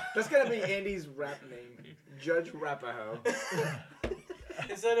 That's gonna be Andy's rap name, Judge Arapaho.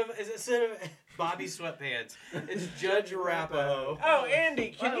 Instead of Bobby Sweatpants, it's Judge Arapaho. Oh,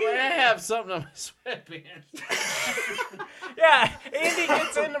 Andy, can you? I have something on my sweatpants. Yeah, Andy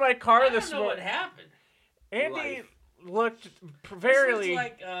gets into my car I this don't know what morning. happened. Andy looked very.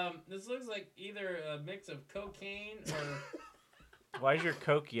 This looks like either a mix of cocaine or. Why is your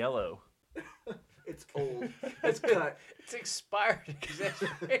Coke yellow? It's old. It's cut. It's expired.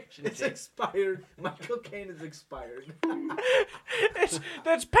 It's expired. My cocaine is expired.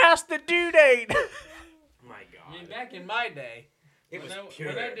 That's past the due date. My God. I mean, back in my day, It was when pure.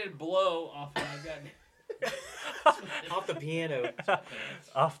 I did blow off when I got Off the piano.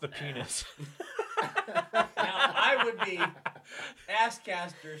 Off the penis. now I would be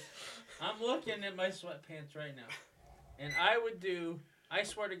Asscasters. I'm looking at my sweatpants right now, and I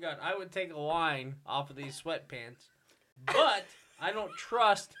swear to God, I would take a line off of these sweatpants, but I don't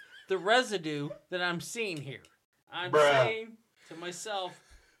trust the residue that I'm seeing here. I'm saying to myself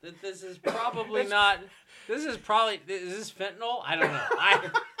that this is probably not. Is this fentanyl? I don't know.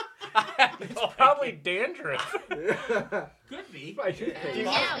 I have no Probably idea. dandruff. Could be.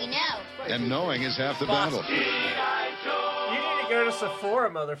 Now we know. And knowing is half the battle. You need to go to Sephora,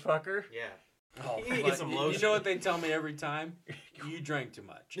 motherfucker. Yeah. Oh, You need to get some lotion. You know what they tell me every time? You drank too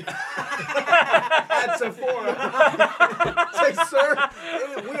much. At Sephora. It's like, sir,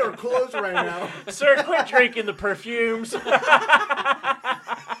 we are closed right now. Sir, quit drinking the perfumes.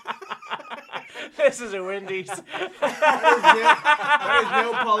 This is a Wendy's. That is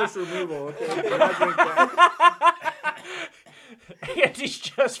nail polish removal. Okay, do not drink that. Andy's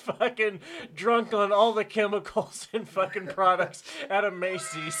just fucking drunk on all the chemicals and fucking products out of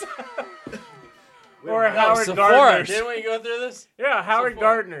Macy's. Or Howard Sephora. Gardner's. Didn't we go through this? Yeah, Howard Sephora.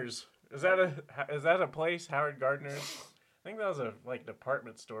 Gardner's. Is that a place, Howard Gardner's? I think that was a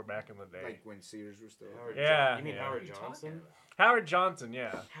department store back in the day. Like when Sears was still. Yeah, You mean yeah. Howard Johnson? Howard Johnson,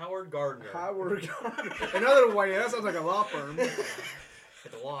 yeah. Howard Gardner. Howard Gardner. Another one. Yeah, that sounds like a law firm. At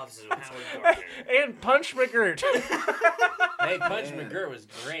the law offices of Howard Gardner. And Punch McGirt. Hey, Punch Man. McGirt was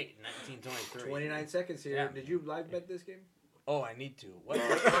great in 1923. 29 seconds here. Yeah. Did you live bet this game? Oh, I need to. What?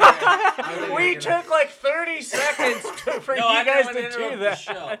 We took like 30 seconds for No, I you guys didn't to want to do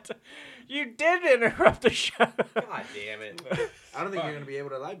interrupt the that. You did interrupt the show. God damn it. I don't think you're going to be able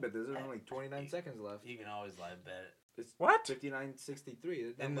to live bet this. There's only 29 seconds left. You can always live bet it. It's What?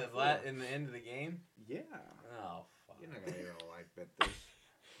 59-63. In the end of the game? Yeah. Oh, fuck. You're not going to be able to live bet this.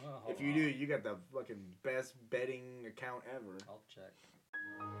 Well, hold If you on. do, you got the fucking best betting account ever. I'll check.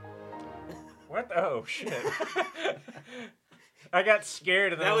 What? Oh, shit. I got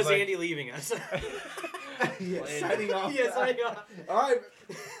scared. And That I was like, Andy leaving us. Yeah, signing off. Yeah, signing off. All right.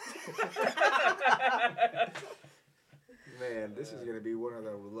 Man, this is going to be one of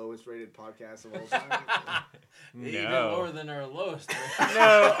the lowest rated podcasts of all time. Even No. lower than our lowest.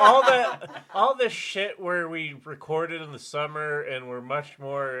 No, all the shit where we recorded in the summer and we're much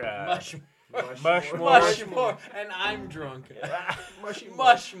more Much more. And I'm drunk.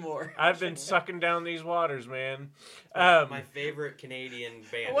 Much more. I've been sucking down these waters, man. My favorite Canadian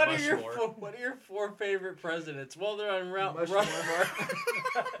band, What are your four favorite presidents? Well, they're on Mount Rushmore. Rushmore.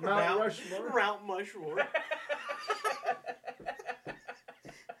 Mount Rushmore. Mount Mushmore.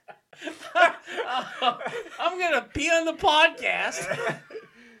 I'm gonna pee on the podcast.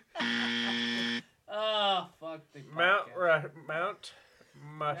 Oh, fuck the podcast. Mount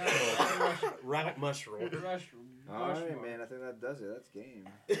Mushmore. Mount Mushroom. All right, man. I think that does it. That's game.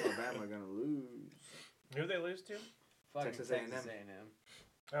 Alabama going to lose. Who they lose to? Fucking Texas Texas A&M. A&M.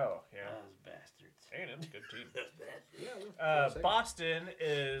 Oh, yeah. Those bastards. A&M's a good team. Yeah, Boston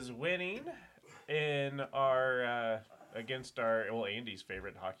is winning in our against our Andy's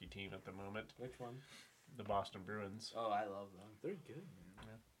favorite hockey team at the moment, Which one? the Boston Bruins. Oh, I love them. they're good,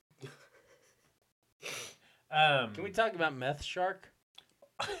 man. Can we talk about Meth Shark?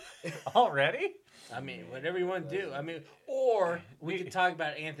 Already? I mean, whatever you want to do. I mean, or we could talk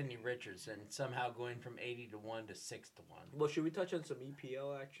about Anthony Richardson somehow going from 80-1 to 6-1. Well, should we touch on some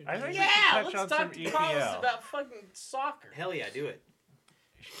EPL action? I think we Yeah, should touch let's on talk some to Carlos EPL. about fucking soccer. Hell yeah, do it.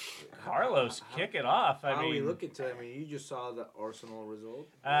 Carlos, kick it off. How I are we mean, looking to? I mean, you just saw the Arsenal result.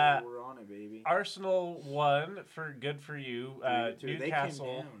 We're on it, baby. Arsenal won for good for you. 3-2.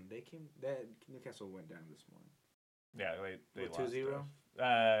 Newcastle. Newcastle went down this morning. Yeah, they What, lost.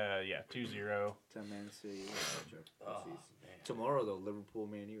 2-0? Yeah, 2-0. 10-man City. Oh, man. Tomorrow though, Liverpool,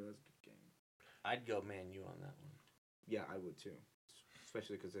 Man U. That's a good game. I'd go Man U on that one. Yeah, I would too.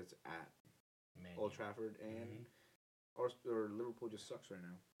 Especially because it's at Man Old U. Trafford and or Liverpool just sucks right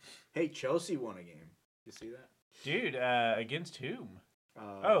now. Hey, Chelsea won a game. You see that? Dude, against whom?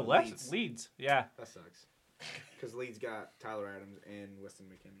 Leeds. Leeds. Yeah. That sucks. Because Leeds got Tyler Adams and Weston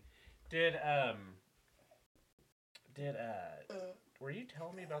McKennie. Were you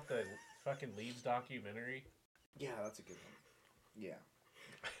telling me about the fucking Leeds documentary? Yeah, that's a good one. Yeah.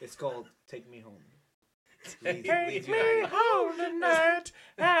 It's called Take Me Home. Take me home tonight.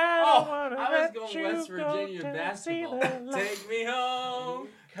 I was going West Virginia basketball. Take me home,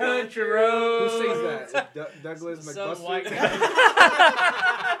 country road. Who sings that? Douglas Some McBuster? white guy.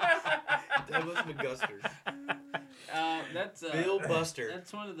 Douglas McGusters. That's Bill Buster.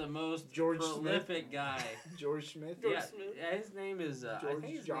 That's one of the most George prolific guy. George Smith? Yeah, his name is I George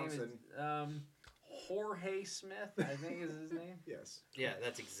think his Johnson. name is Jorge Smith. I think is his name. Yes. Yeah,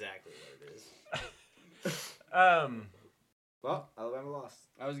 that's exactly what it is. Well, Alabama lost.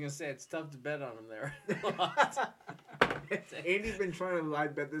 I was gonna say it's tough to bet on him there. Andy's been trying to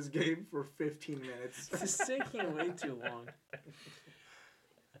live bet this game for 15 minutes. It's taking way too long.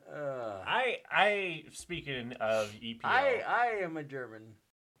 I speaking of EPL. I am a German.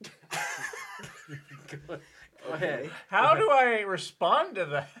 Go ahead. How do I respond to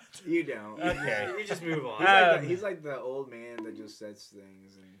that? You don't. Okay. You just move on. He's like the old man that just says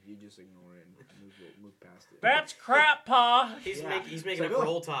things and you just ignore it and move past it. That's crap, Pa. He's Yeah. he's making It's a like,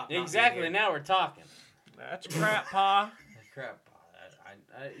 roll top. not Exactly. being Now we're talking. That's crap, Pa. Crap, Pa.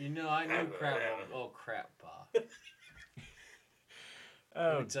 I know crap. Oh, crap, Pa.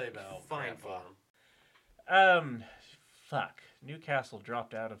 Let me tell you about old fine crap, for Pa. him. Fuck. Newcastle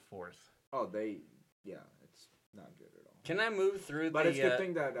dropped out of fourth. Oh, it's not good at all. Can I move through But the? it's a good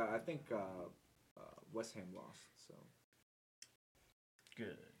thing that I think West Ham lost. So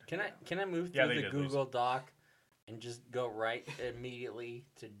Good. Can I move Yeah, through they the did lose. Google Doc and just go right immediately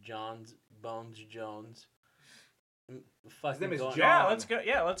to John's Bones Jones? Fucking name is going- John.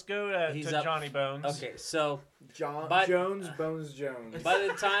 Yeah, let's go He's to up- Johnny Bones. Okay, so Bones Jones. by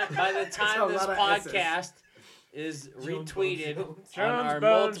the time That's a this lot of S's. podcast is retweeted on Jones, our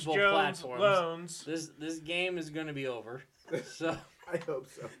Bones, multiple Jones, platforms, Loans. this game is going to be over. So I hope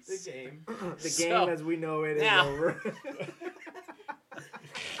so. The game. The So, game as we know it is now- over.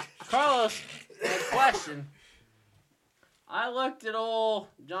 Carlos, a question. I looked at old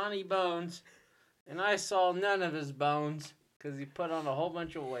Johnny Bones, and I saw none of his bones because he put on a whole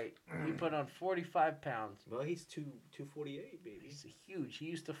bunch of weight. He put on 45 pounds. Well, he's 248, baby. He's huge. He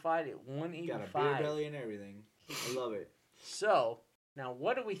used to fight at Got a 185. beer belly and everything. I love it. So, now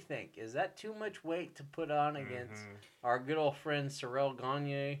what do we think? Is that too much weight to put on against our good old friend Cyril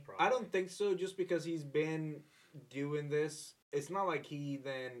Gagne? I don't think so. Just because he's been doing this, it's not like he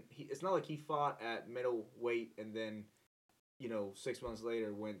fought at middleweight and then, 6 months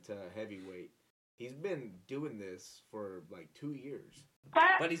later went to heavyweight. He's been doing this for like 2 years.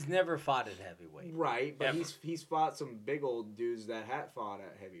 But he's never fought at heavyweight. Right, but Ever. he's fought some big old dudes that had fought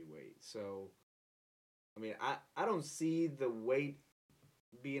at heavyweight. So, I mean, I don't see the weight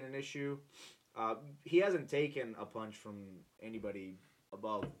being an issue. He hasn't taken a punch from anybody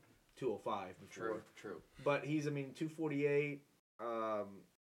above 205 before. True. But he's, 248.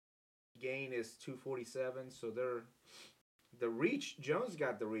 Gain is 247. So the reach. Jones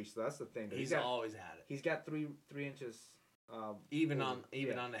got the reach. So that's the thing. He's always had it. He's got three inches. Even on the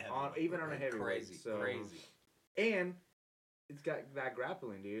even heavyweight. on a heavyweight. Crazy, So, crazy. and it's got that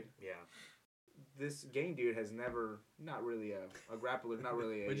grappling, dude. Yeah. This Gain dude has never, not really a grappler, not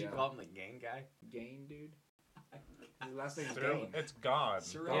really a Would you call him the gang guy? Gain dude. His last name's Cyril, Gain. it's God.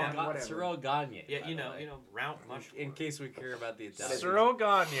 Cyril, Yeah, whatever. Cyril Gagne. Yeah, by you the know, way. round much. In case we care about the Italian. Cyril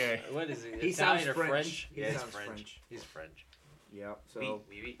Gagne. What is he? He Italian sounds or French. French? He Yeah, sounds he's French. He's French. Yep. So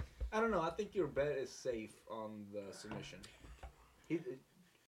Oui. I don't know. I think your bet is safe on the submission.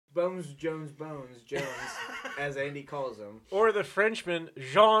 Bones, as Andy calls him. Or the Frenchman,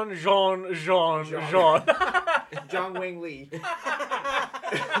 Jean. John Wayne Lee.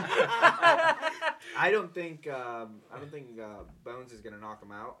 I don't think Bones is gonna knock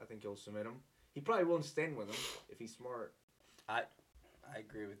him out. I think he'll submit him. He probably won't stand with him if he's smart. I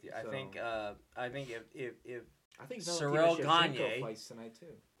agree with you. So- I think if I think Cyril Valentina Gagne. Shevchenko fights tonight too.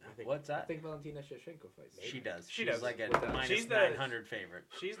 What's I that? think Valentina Shevchenko fights. She does. She She's does. like a With that. minus She's the- 900 favorite.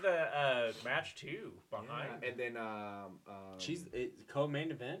 She's the match 2 behind. Yeah, and then She's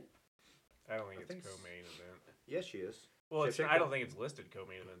co-main event. I don't think I it's think co-main event. yes, she is. Well, Shevchenko. I don't think it's listed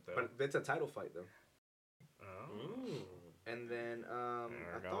co-main event though. But it's a title fight though. Oh. And then I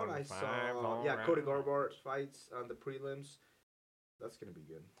They're thought going I 5 saw all Cody round. Garbrandt fights on the prelims. That's gonna be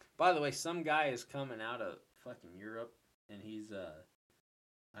good. By the way, some guy is coming out of fucking Europe, and he's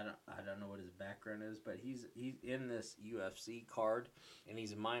I don't know what his background is, but he's in this UFC card, and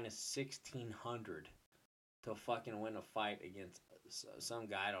he's minus 1,600 to fucking win a fight against some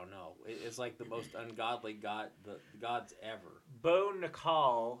guy I don't know. It's like the most ungodly gods ever. Bo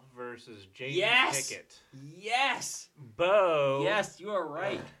Nicol versus Jamie Yes! Pickett. Yes, Bo. yes, you are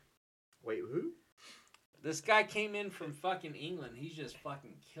right. Wait, who? This guy came in from fucking England. He's just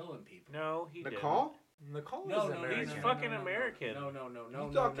fucking killing people. No, he didn't. Nicole? Nicole No, is no, no, American. He's no, fucking no, no, American. No, no, no, no,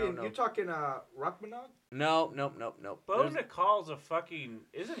 You no, talking? no, You talking? Rachmanov? no, no. Bo Nicol's a fucking.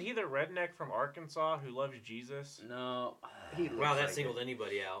 Isn't he the redneck from Arkansas who loves Jesus? No. He looks Wow, that like singled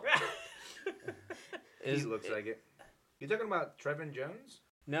anybody out. He looks like it. You talking about Trevin Jones?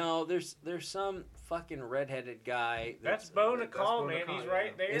 No, there's some fucking redheaded guy. That's Bo that's Nicol, Bo man. Nicol, He's yeah.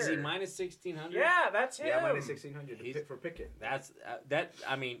 right there. Is he minus 1,600? Yeah, that's him. Yeah, minus 1,600 He's- for Pickett. That's that.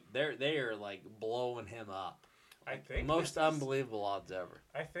 I mean, they are like blowing him up. I think Most this is- unbelievable odds ever.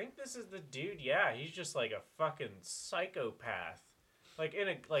 I think this is the dude. Yeah, he's just like a fucking psychopath, like in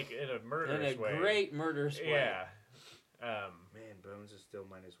a In murderous a way. great murderous way. Yeah. Man, Bones is still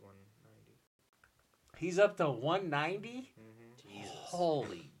minus 190. He's up to 190. Jesus.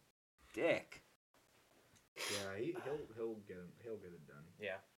 Holy dick! Yeah, he'll get it done.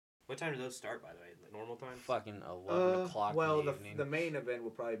 Yeah. What time do those start, by the way? Like normal time? Fucking 11 o'clock Well, in the evening. the main event will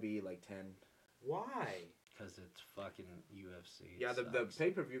probably be like 10. Why? Because it's fucking UFC. Yeah, the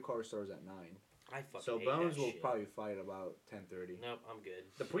pay-per-view card starts at 9. I fucking So hate Bones that will shit. probably fight about 10:30. Nope, I'm good.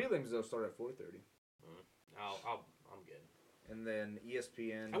 The prelims they'll start at 4:30, I'm good. and then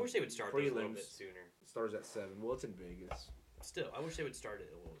ESPN. I wish they would start those a little prelims bit sooner. starts at 7. Well, it's in Vegas. Still, I wish they would start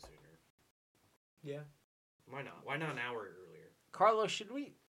it a little sooner. Yeah. Why not? Why not an hour earlier? Carlos, should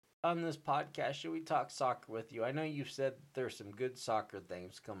we on this podcast? Should we talk soccer with you? I know you've said there's some good soccer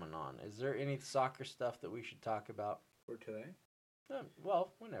things coming on. Is there any soccer stuff that we should talk about? For today.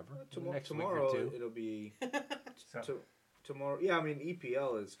 Well, whenever. Next Tomorrow week or two. it'll be. So, Tomorrow, yeah. I mean,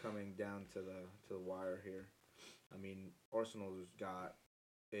 EPL is coming down to the wire here. I mean, Arsenal's got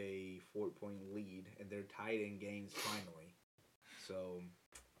a 4-point lead, and they're tied in games finally. So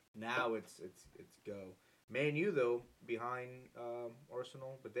now it's go. Man U though behind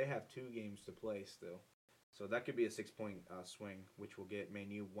Arsenal, but they have 2 games to play still. So that could be a 6-point swing, which will get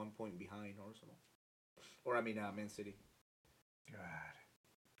Man U 1 point behind Arsenal, or I mean Man City. God,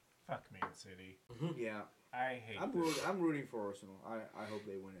 fuck Man City. Yeah, I hate. I'm rooting for Arsenal. I hope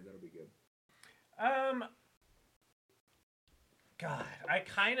they win it. That'll be good. God, I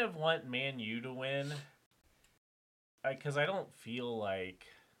kind of want Man U to win, because I don't feel like.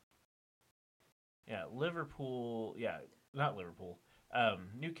 Yeah, Liverpool. Yeah, not Liverpool.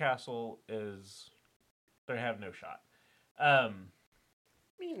 Newcastle is. They have no shot. I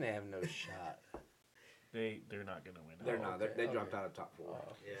mean, they have no shot. They're not gonna win. They're Oh, not. okay, They okay. dropped out of top 4.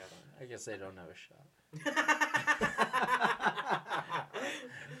 Oh, Yeah. I guess they don't have a shot.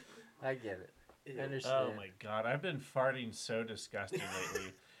 I get it. I understand. Oh my god, I've been farting so disgusting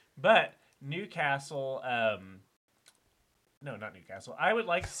lately. But Newcastle, no, not Newcastle. I would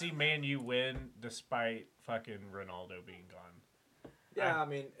like to see Man U win despite fucking Ronaldo being gone. Yeah, I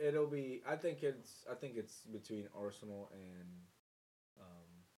mean it'll be. I think it's between Arsenal and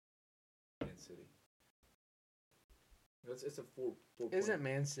Man City. It's a 4 Isn't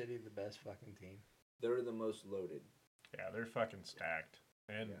Man City the best fucking team? They're the most loaded. Yeah, they're fucking stacked.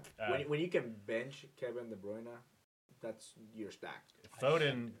 And Yeah. When you can bench Kevin De Bruyne, you're stacked.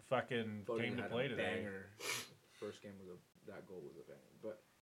 Foden fucking Foden came to had play a today. banger. First game that goal was a banger. But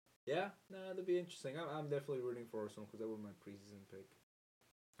yeah, no, that'll be interesting. I'm definitely rooting for Arsenal because that was my preseason pick.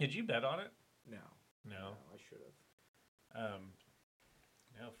 Did you bet on it? No, No. I should have.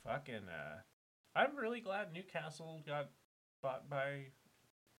 No, fucking. I'm really glad Newcastle got bought by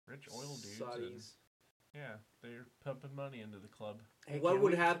rich oil dudes. and- Saudis. yeah, they're pumping money into the club. Hey, What can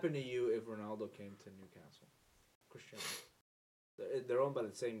would we- happen to you if Ronaldo came to Newcastle? Cristiano. They're owned by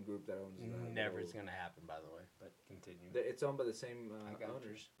the same group that owns. Never is going to happen, by the way. But continue. It's owned by the same I got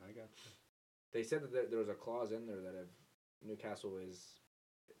owners. you. I got you. They said that there was a clause in there that if Newcastle is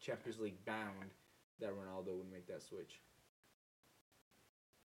Champions League bound, that Ronaldo would make that switch.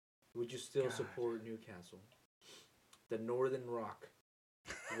 Would you still God. support Newcastle? the Northern Rock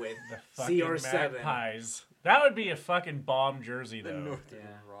with The fucking CR7. Magpies. That would be a fucking bomb jersey, The though. Northern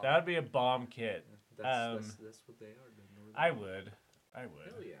Yeah. Rock. That would be a bomb kit. That's what they are. The Northern I Rock. would. Hell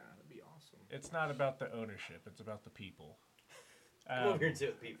yeah, that'd be awesome. It's not about the ownership. It's about the people. Come over here and sit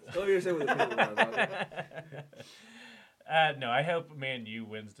with people. Go here and sit with the people. No, I hope Man U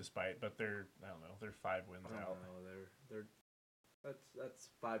wins despite, but they're, I don't know, they're 5 wins I out. don't know. They're that's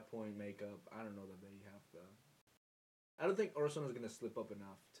 5-point makeup. I don't know that they have the. I don't think Arsenal's gonna slip up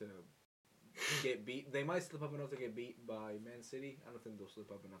enough to get beat. They might slip up enough to get beat by Man City. I don't think they'll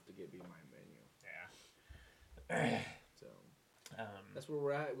slip up enough to get beat by Man U. Yeah. So that's where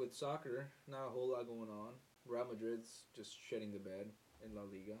we're at with soccer. Not a whole lot going on. Real Madrid's just shedding the bed in La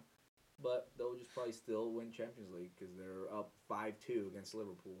Liga, but they'll just probably still win Champions League because they're up 5-2 against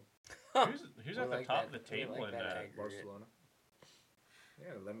Liverpool. Who's We at the like top that. of the We table like in that aggregate. Barcelona.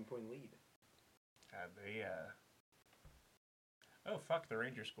 Yeah, 11-point lead. they oh fuck, the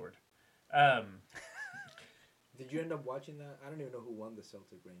Rangers scored. Did you end up watching that? I don't even know who won the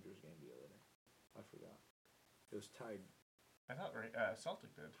Celtic Rangers game the other day. I forgot. It was tied. I thought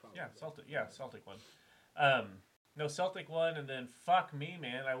Celtic did. Probably. Yeah, Celtic. Yeah, Celtic won. No, Celtic won, and then fuck me,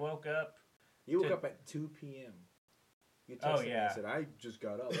 man. I woke up. You woke Did- up at 2 p.m. You Oh, texted me yeah. and said, I just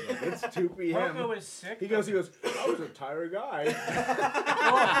got up. I'm like, it's 2 p.m. Poco was sick. He goes, I was a tired guy.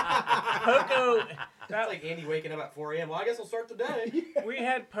 Poco. That's like Andy waking up at 4 a.m. Well, I guess I'll start the day. We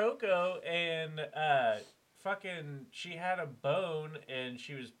had Poco, and fucking, she had a bone, and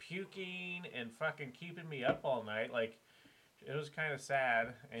she was puking and fucking keeping me up all night. Like, it was kind of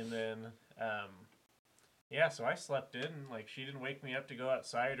sad. And then, yeah, so I slept in. Like, she didn't wake me up to go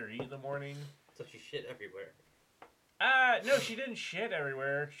outside or eat in the morning. So she shit everywhere. No, she didn't shit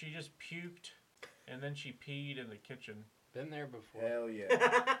everywhere. She just puked, and then she peed in the kitchen. Been there before. Hell yeah.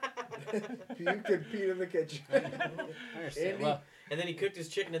 You could pee in the kitchen. I understand. Andy- Well, And then he cooked his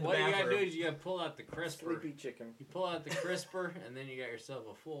chicken in the what you bathroom. gotta do is you gotta pull out the crisper. Sleepy chicken. You pull out the crisper, and then you got yourself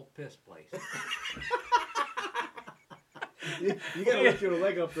a full piss place. You gotta lift your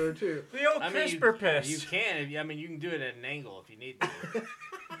leg up there, too. The old crisper piss. You can. You can do it at an angle if you need to.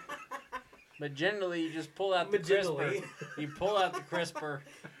 But generally, you just pull out the crisper. Generally. You pull out the crisper.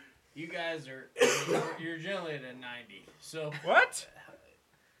 You guys you're generally at a 90. So What?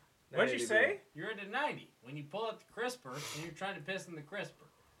 What'd 90 you say? degree. you're at a 90 when you pull out the crisper and you're trying to piss in the crisper.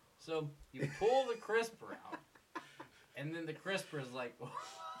 So you pull the crisper out, and then the crisper is like,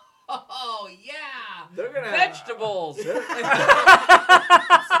 oh yeah, They're gonna vegetables.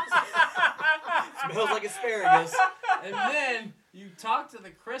 Smells like asparagus. And then you talk to the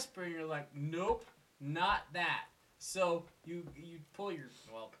crisper and you're like, nope, not that. So you pull your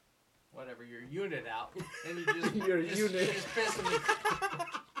your unit out and you just Your unit. You just piss in the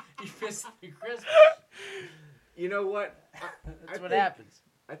you piss in the crisper. You know what? That's what think- happens.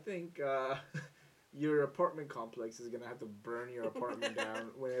 I think your apartment complex is gonna have to burn your apartment down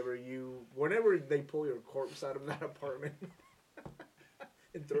whenever they pull your corpse out of that apartment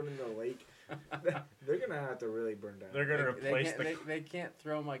and throw it in the lake. They're gonna have to really burn down. They're gonna replace They can't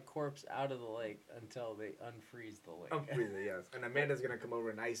throw my corpse out of the lake until they unfreeze the lake. Unfreeze it, yes. And Amanda's gonna come over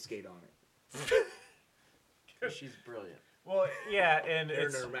and ice skate on it. She's brilliant. Well, yeah, and Earn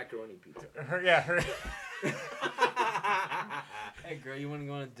it's her macaroni pizza. her. Hey girl, you want to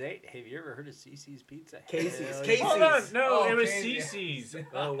go on a date? Have you ever heard of Cece's Pizza? Casey's. Hell Casey's. yeah. Hold on, no, Oh, it was okay, yeah. Cece's.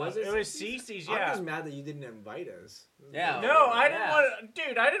 Oh, was it? It was Cece's, I'm yeah. just mad that you didn't invite us. Yeah. No, I didn't Yeah. want to.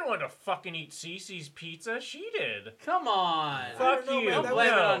 Dude, I didn't want to fucking eat Cece's pizza. She did. Come on. Fuck don't know, you. man. Don't That blame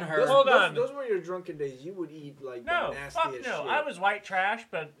it No. on her. Hold on. Those were your drunken days. You would eat like No, the fuck nastiest no. shit. I was white trash,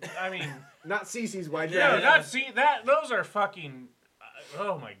 but I mean, Not Cece's white no, trash. not see that. Those are fucking.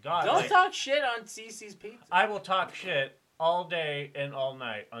 Oh my god. Don't like, talk shit on Cece's Pizza. I will talk shit all day and all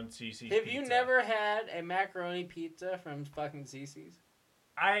night on Cece's Have pizza. you never had a macaroni pizza from fucking Cece's?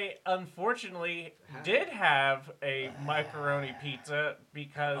 I unfortunately did have a macaroni pizza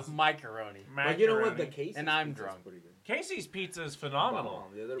because Macaroni. But you know what? The macaroni- Casey's And I'm pizza's drunk. pretty good. Casey's pizza is phenomenal.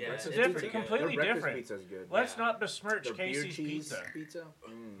 Bomb. Their Yeah, breakfast it's pizza different, is good. completely Their breakfast different. pizza is good. Let's not besmirch Their beer Casey's cheese pizza.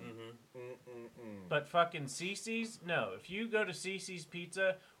 Mm-hmm. But fucking Cece's, no. If you go to Cece's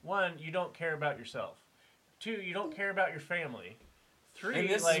Pizza, one, you don't care about yourself. Two, you don't care about your family. Three, And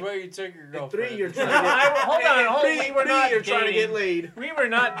this like, is where you took your And girlfriend. three, you're No, trying to get. hold on. We were not You're trying to get dating. laid. We were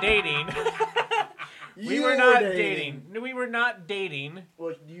not dating. We You were not dating. No, we were not dating.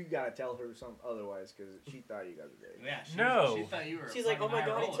 Well, you gotta tell her something otherwise because she thought you guys were dating. Yeah, No. She thought you were. She's like, oh my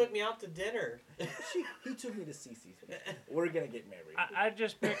god, he took me out to dinner. He took me to Cece's. We're gonna get married. I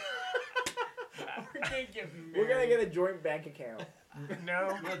just picked. We're gonna get a joint bank account. No.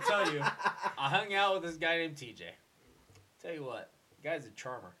 I'm gonna tell you, I hung out with this guy named TJ. Tell you what, the guy's a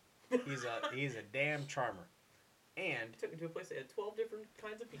charmer. He's a damn charmer. And Took me to a place that had 12 different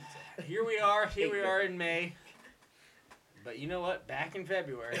kinds of pizza. here we are in May. But you know what? Back in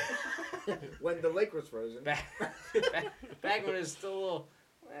February, When the lake was frozen. back when it was still a little,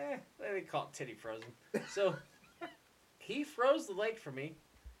 they call it titty frozen. So he froze the lake for me,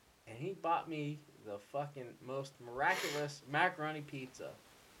 and he bought me the fucking most miraculous macaroni pizza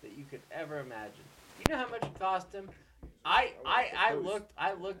that you could ever imagine. You know how much it cost him? I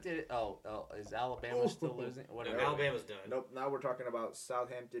looked at it. Oh, is Alabama still losing? No, Whatever. Alabama's done. Nope, now we're talking about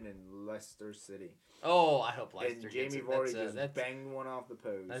Southampton and Leicester City. Oh, I hope Leicester And gets Jamie it. Vardy That's just banged one off the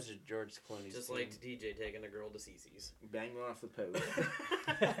post. That's just George Clooney's Just team. like DJ taking a girl to CC's. Banged one off the post.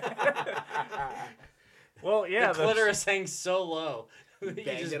 Well, yeah. the clitoris hangs so low. You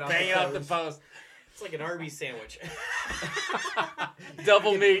Banged just it off bang the it off the post. post. It's like an Arby's sandwich.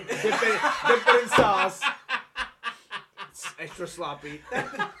 Double meat. dip it in sauce. It's extra sloppy.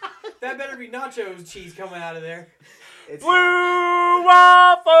 That better be nachos cheese coming out of there. It's Blue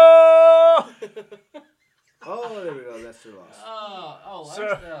waffle. Oh, there we go. Leicester lost. Oh, So-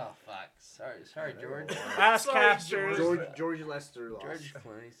 oh, fuck. Sorry, George. Asscasters. George Leicester lost. George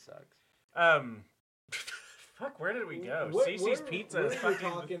Clooney sucks. Fuck, where did we go? What- Cece's what- Pizza what is are we fucking...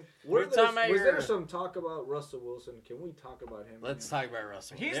 talking? We're talking about Was your- there some talk about Russell Wilson? Can we talk about him? Let's talk about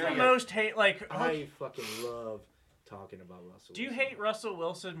Russell. He's There the we go. most hate... Like, I fucking love talking about Russell. do you Wilson. hate Russell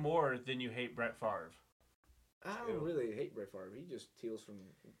Wilson more than you hate Brett Favre? I don't really hate Brett Favre. He just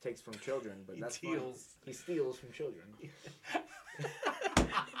takes from children, but He that's steals. fine. He steals from children.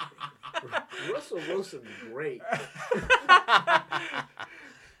 Russell Wilson's great.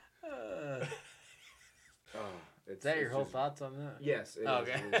 Is that your whole thoughts on that? Yes, it is.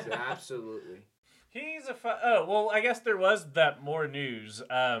 Okay. It is, absolutely. He's a oh, well, I guess there was that more news.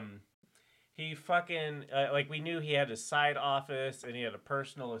 He fucking like we knew he had a side office and he had a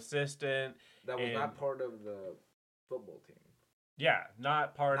personal assistant. That was And- not part of the football team. Yeah,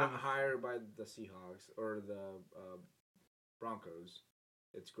 not part Not of hired by the Seahawks or the Broncos.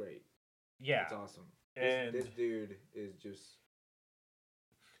 It's great. yeah. It's awesome. And This dude is just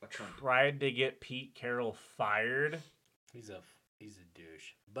a cunt. tried to get Pete Carroll fired. He's a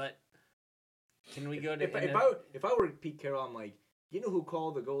douche. But can we go to If I were Pete Carroll, I'm like, you know who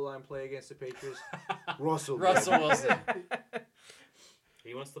called the goal line play against the Patriots? Russell Wilson?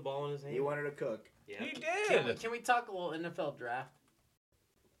 He wants the ball in his hand. He wanted to cook. Yeah. He did. Can we talk a little NFL draft?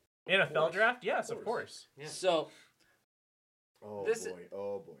 NFL draft? Yes, of course. Yeah. So Oh This- boy.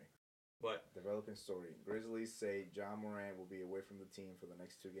 Oh boy. What? Developing story. Grizzlies say John Morant will be away from the team for the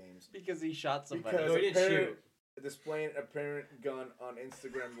next 2 games. because he shot somebody. No, he didn't shoot. Displaying apparent gun on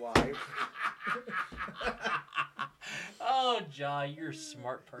Instagram Live. Oh, John, you're a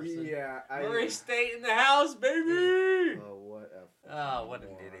smart person. Yeah, Murray State in the house, baby. Oh, what a. Oh, what an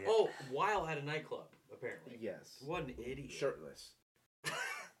moron. idiot. Oh, Weil had a nightclub, apparently. Yes. What an idiot. Shirtless.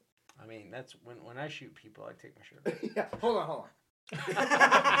 I mean, that's when I shoot people, I take my shirt off. Yeah. Hold on.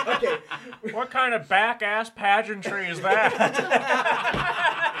 Okay. What kind of back ass pageantry is that?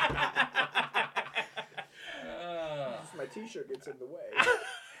 My T-shirt gets in the way.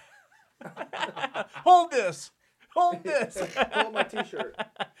 Hold this. Hold this. Hold my T-shirt.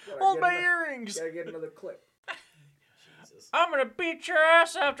 Hold my earrings. Gotta get another clip. Jesus. I'm gonna beat your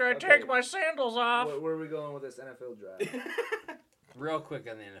ass after I Okay. take my sandals off. Where are we going with this NFL draft? Real quick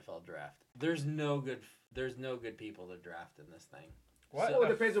on the NFL draft. There's no good people to draft in this thing. What? Well, it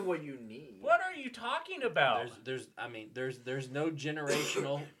depends on what you need. What are you talking about? There's no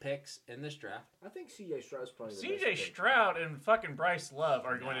generational picks in this draft. I think C.J. Stroud's probably the CJ best pick. Stroud and fucking Bryce Love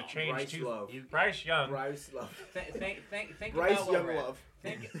are going to change Bryce to Love. Bryce Young. Bryce Love. Think Bryce about where Young we're at. Love.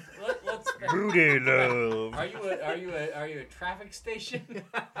 Let's. Booty Love. Are you a traffic station?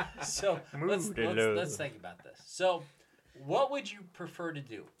 So let's think about this. So, what would you prefer to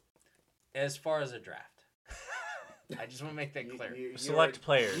do as far as a draft? I just want to make that clear. Select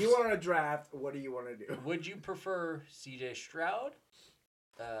players. You want to draft? What do you want to do? Would you prefer C.J. Stroud,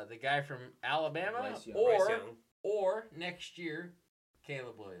 the guy from Alabama, Bryce Young. Bryce Young. or next year,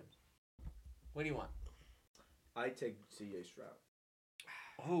 Caleb Williams? What do you want? I take C.J. Stroud.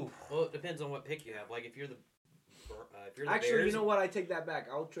 Ooh, Well, it depends on what pick you have. Like if you're the Actually, Bears, you know what? I take that back.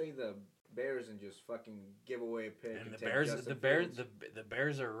 I'll trade the Bears and just fucking give away a pick. and the take Bears, Justin the Bears, Fields. the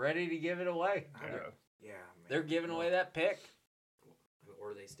Bears are ready to give it away. Yeah, man. They're giving away that pick.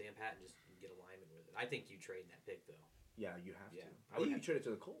 or they stand pat and just get alignment with it. I think you trade that pick though. Yeah, you have Yeah, to. I I would think you have- trade it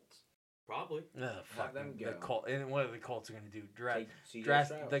to the Colts. Probably. Fuck them the go. Colt. And what are the Colts going to do? Take C.J. Draft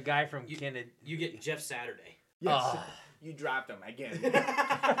Stroud. the guy from You- Kennedy. You get Jeff Saturday. Yes. Ah. You draft him again.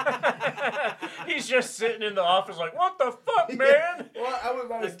 He's just sitting in the office like, what the fuck, man? Well, I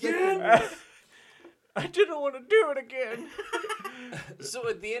was Again? I didn't want to do it again. So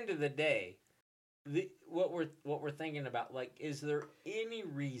at the end of the day, what we're thinking about, like, is there any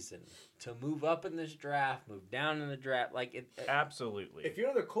reason to move up in this draft, move down in the draft? Like, Absolutely. If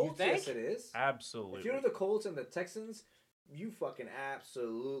you're the Colts, think? yes, it is. Absolutely. If you're the Colts and the Texans, you fucking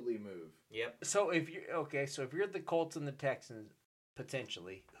absolutely move. Yep. So if you're the Colts and the Texans,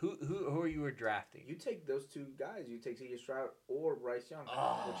 potentially, who are you drafting? You take those two guys. You take C.J. Stroud or Bryce Young,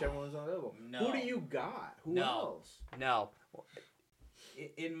 Oh, whichever one's available. no. Who do you got? Who No. else? No,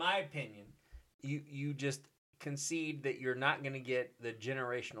 in my opinion, you just concede that you're not going to get the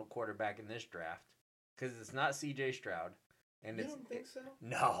generational quarterback in this draft because it's not C.J. Stroud, and You it's don't think so?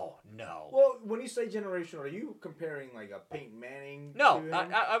 no. Well, when you say generational, are you comparing like a Peyton Manning? No, to him?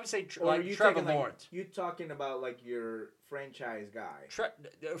 I would say Or are like you Trevor taking, like, Lawrence, you talking about like your franchise guy?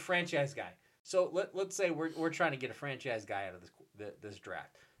 franchise guy. So let's say we're trying to get a franchise guy out of this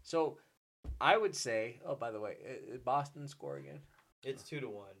draft. So I would say, oh, by the way, Boston score again. It's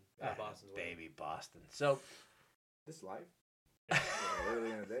 2-1. Boston's winning. Baby Boston. So This life.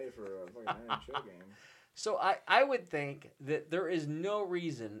 Early in the day for a fucking NHL game. So I would think that there is no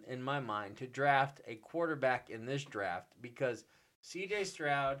reason in my mind to draft a quarterback in this draft because C.J.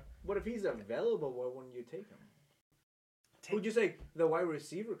 Stroud. What if he's available? Why wouldn't you take him? Would you say the wide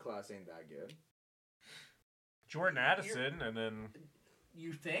receiver class ain't that good? Jordan Addison, and then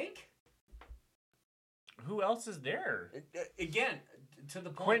You think? who else is there? Again, to the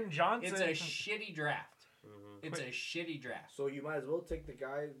point. Quentin Johnson. It's a shitty draft. Mhm. It's a shitty draft. So you might as well take the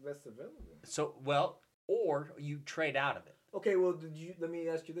guy that's available. So, or you trade out of it. Okay, well, let me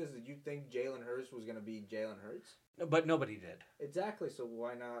ask you this: did you think Jalen Hurts was gonna be Jalen Hurts? But nobody did. Exactly. So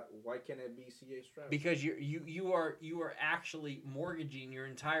why not? Why can't it be C.J. Stroud? Because you are actually mortgaging your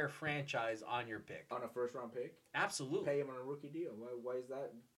entire franchise on your pick. On a first-round pick, Absolutely. pay him on a rookie deal. Why is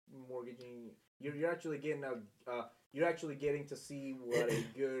that mortgaging? You're actually getting you're actually getting to see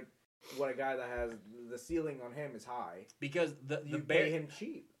what a guy that has the ceiling on him is high. Because the You Bear, pay him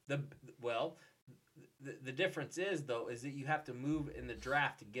cheap. The difference is that you have to move in the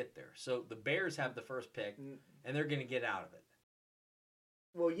draft to get there. So the Bears have the first pick, and they're going to get out of it.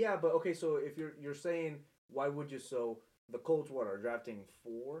 Well, yeah, but okay. So if you're saying why would you? So the Colts are drafting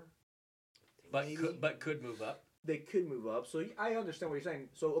 4, But maybe? could move up. They could move up. So I understand what you're saying.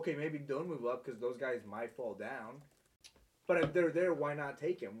 So okay, maybe don't move up because those guys might fall down. But if they're there, why not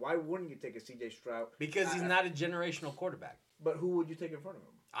take him? Why wouldn't you take a C.J. Stroud? Because he's not a generational quarterback. But who would you take in front of him?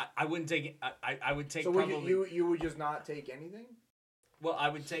 I wouldn't take it. I would take So probably. you would just not take anything? Well, I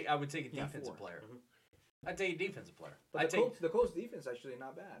would take a defensive four. player. I'd take a defensive player. But the Colts defense actually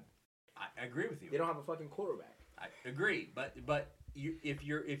not bad. I agree with you. They don't have a fucking quarterback. I agree, but if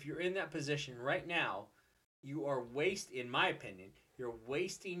you're in that position right now, you are in my opinion, you're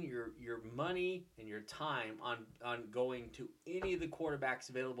wasting your money and your time on going to any of the quarterbacks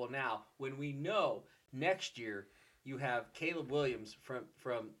available now when we know next year you have Caleb Williams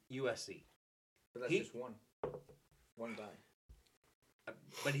from USC. But that's just one guy.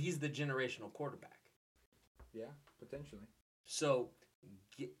 But he's the generational quarterback. Yeah, potentially. So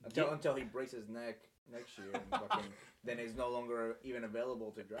until he breaks his neck next year and fucking then is no longer even available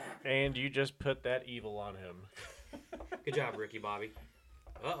to draft. And you just put that evil on him. Good job, Ricky Bobby.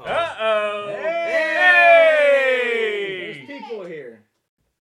 Uh-oh. Uh-oh. Hey! There's people here.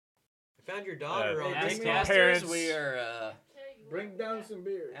 I found your daughter on As TikTok. parents- we are Bring down some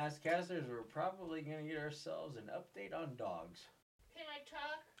beer. Asscasters, we're probably gonna get ourselves an update on dogs. Can I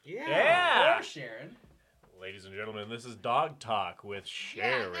talk? Yeah. Or Sharon. Ladies and gentlemen, this is Dog Talk with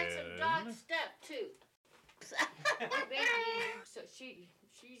Sharon. Yeah, that's some dog stuff too. So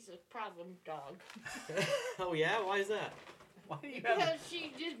she's a problem dog. Oh yeah? Why is that? Why do you have? Because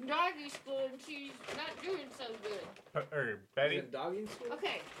she did doggy school and she's not doing so good. Or Betty. Is it dogging school?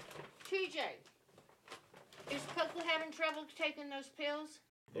 Okay, TJ, is Coco having trouble taking those pills?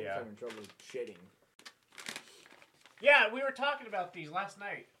 Folks Yeah. having trouble shitting. Yeah, we were talking about these last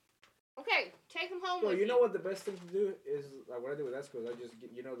night. Okay, take them home Well, with you know what the best thing to do is, like what I do with Esco is I just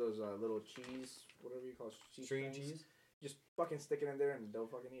get, those little cheese, whatever you call it, String strings? cheese? Just fucking stick it in there and they'll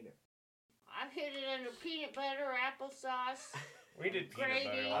fucking eat it. I've hit it under peanut butter, applesauce. We did peanut butter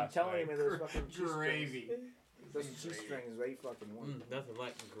Gravy. last I'm telling you, night. man, those fucking cheese Gravy. strings. Those cheese strings, they fucking work. Nothing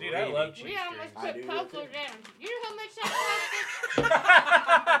like gravy. Dude, I love cheese We almost strings. I put do Coco too. down. You know how much that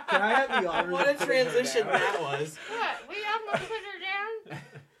Can I have the honor What of a putting her transition down? that was. cost? What? We almost put her down?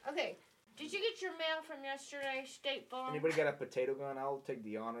 Okay. Did you get get your mail from yesterday, State Farm? Anybody got a potato gun? I'll take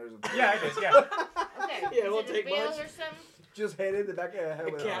the honors. Yeah, I guess, yeah. Okay. Yeah, is we'll it a take bill much. or something? Just head in the back of the head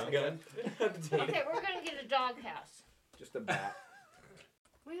A with cat gun. Okay, we're gonna get a doghouse. Just a bat.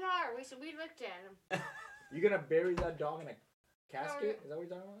 We are. We looked at him. You gonna bury that dog in a casket? Is that what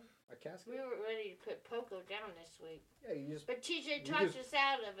you're talking about? A casket? We were ready to put Poco down this week, Yeah, you just. but TJ You talked just- us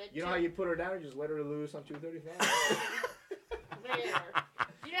out of it. You know how you put her down? You just let her loose on 235. Whatever.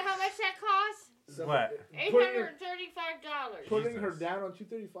 You know how much that costs? What? $835 Putting her down on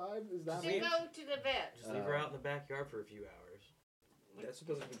 235 is that? to much? go to the vet. Just leave her out in the backyard for a few hours. That's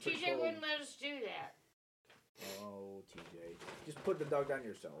supposed to be pretty TJ cold. wouldn't let us do that. Oh, TJ, just put the dog down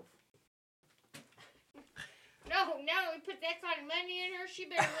yourself. No, we put that kind of money in her, she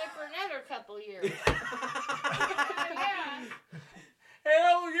better live for another couple years. Yeah.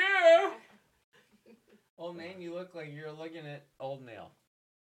 Hell yeah! Old man, you look like you're looking at old mail.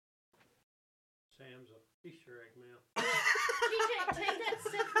 Sam's a Easter egg mail. TJ, take that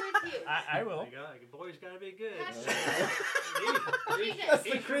stuff with you. I will. The boy's got to be good. That's That's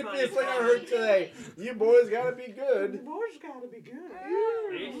the creepiest thing I heard today. You boys gotta be good. boys gotta be good.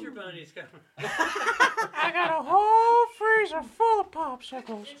 The Easter bunny's coming. I got a whole freezer full of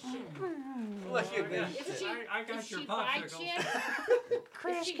popsicles. Look at this. If she, I got if your she bites popsicles. you,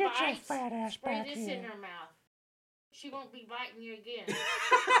 Chris, she get your bites, fat ass spray back this here. in her mouth. She won't be biting you again.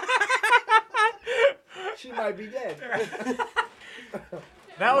 She might be dead.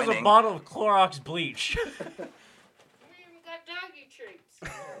 That was a bottle of Clorox bleach. We even got doggy treats.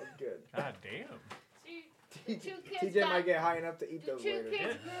 Oh, good. God damn. See, the two kids TJ got, might get high enough to eat the those two later.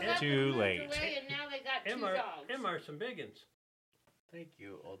 kids grew up Too and moved late. away, and now they got two dogs. Them are some biggins. Thank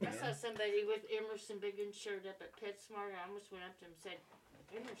you, old I man. saw somebody with Emerson Biggins showed up at PetSmart. I almost went up to him and said,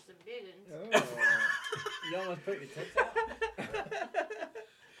 Emerson Biggins. Oh. You almost put your tits out?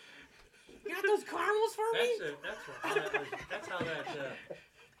 You got those caramels for me? That's how that.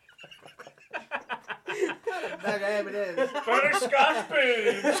 Bag of M&Ms. Butterscotch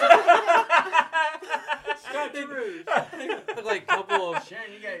beans. Look like a couple of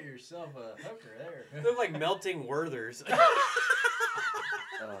Sharon, you got yourself a hooker there. look like melting Werthers.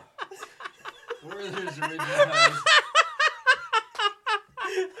 Werther's original.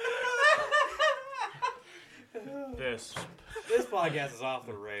 This podcast is off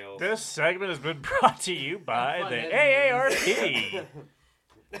the rails. This segment has been brought to you by the AARP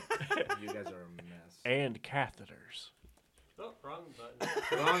You guys are a mess. and catheters. Oh, wrong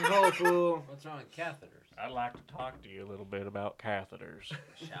button. Wrong hole, fool. What's wrong with catheters? I'd like to talk to you a little bit about catheters.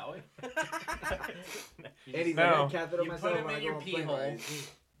 Shall we? Eddie's No. like, I catheter You myself put 'em when I in go your on pee plane hole.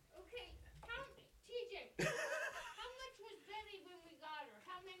 rides. Okay, TJ, how much was Betty when we got her?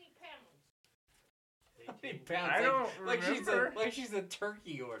 How many pounds? How many pounds? I don't remember. Like she's a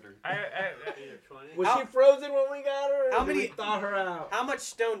turkey order. Either 20. Was How- she frozen when we got her? or How did many- we thaw her out? How much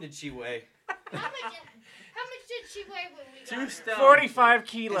stone did she weigh? How much did she weigh when we got 2 her? stones. 45 And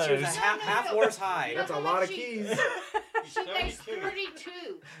she kilos. was a half horse high. That's a lot of keys. She weighs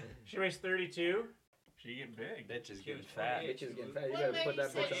 32. She weighs 32. She getting big. Bitch is She getting was fat. 28. Bitch is getting fat. You One gotta lady put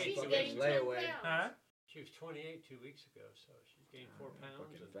that said bitch she's on gained fucking 10 layaway. pounds. Huh? She was 28 2 weeks ago, so she's gained 4 pounds.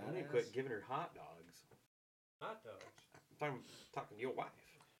 Fucking And fat. You need to quit giving her hot dogs. hot dogs. I'm talking to your wife.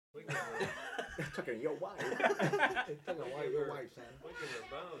 We give her, Talking to your wife. Talking to your wife, son. we give her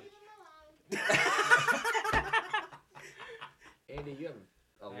bones. Andy, you have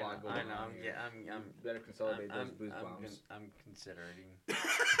a lot going I know. on here. I'm Better consolidate those booze bombs. I'm considering.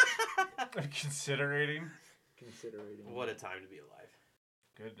 Considerating. Considerating. What a time to be alive.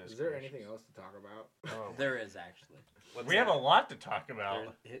 Goodness Is there gracious. anything else to talk about? Oh. There is actually. What's We have a that? lot to talk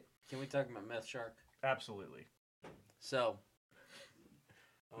about. Can we talk about Meth Shark? Absolutely. So,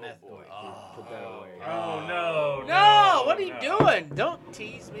 Oh Meth boy. Put that away. Oh, no. no! What are you no. doing? Don't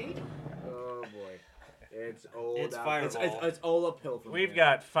tease me. Oh boy. It's old. It's out. Fireball. It's all uphill from We've here.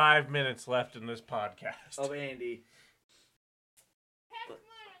 got 5 minutes left in this podcast. Of Andy. Pat, come on,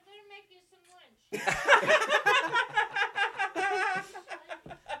 I'm gonna make you some lunch.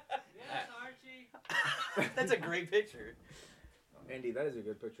 Yes, Archie. That's a great picture. Andy, that is a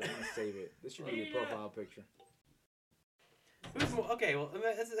good picture. I'm gonna save it. This should be your profile picture. Who's more, okay, well,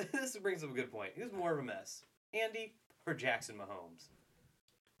 this brings up a good point. Who's more of a mess, Andy or Jackson Mahomes?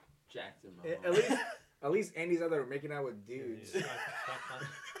 Jackson At least Andy's out there making out with dudes.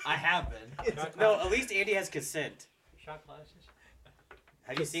 I have been. No, at least Andy has consent. Shot glasses.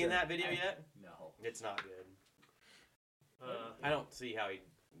 Have you seen that video yet? No. It's not good. Uh, I don't see how he.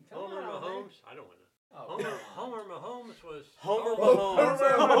 Homer Mahomes. I don't want to. Oh, Homer Mahomes was Homer told- Mahomes.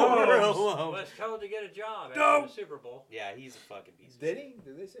 Homer Mahomes. Mahomes. was told to get a job No. after the Super Bowl. Yeah, he's a fucking piece. Did he?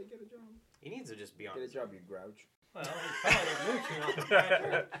 Did they say get a job? He needs to just be on. Get a job, you grouch. Well, he's probably mooching off of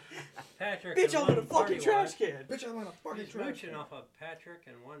Patrick. Patrick Bitch, and I'm one in a fucking party trash wife. can. Bitch, I'm on a fucking He's trash mooching can. off of Patrick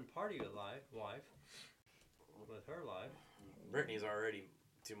and one party wife with her life. Brittany's already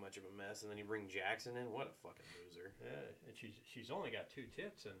too much of a mess, and then you bring Jackson in. What a fucking loser. Yeah, and she's only got 2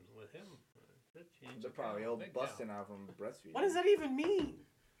 tits, and with him, They're probably all busting out from breastfeeding. What does that even mean?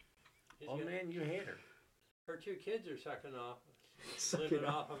 Oh man, you hate her. Her 2 kids are sucking off, Sucking living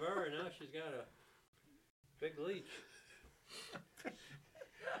off of her, and now she's got a big leech.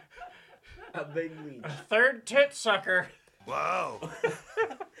 A big leech. A third tit sucker. Wow.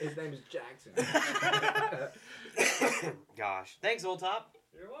 His name is Jackson. Gosh. Thanks, Old Top.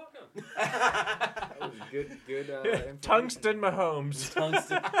 You're welcome. That was good information. Tungsten Mahomes.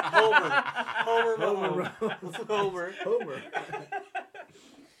 Tungsten. Homer Mahomes. Homer. Homer.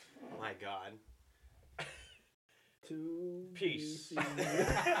 My God. Peace.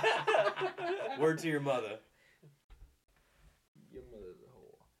 Word to your mother. Your mother's a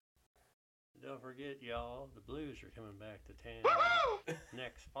whore. Don't forget, y'all, the Blues are coming back to town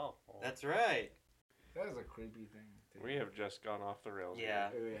next fall. That's right. That is a creepy thing. Too. We have just gone off the rails. Yeah.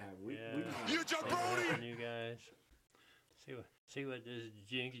 We have. Yeah. You jabroni! You guys. See what this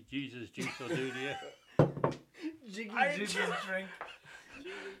Jesus juice will do to you. Jiggy Jesus drink.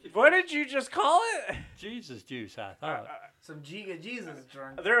 What did you just call it? Jesus juice, I thought. Some Giga Jesus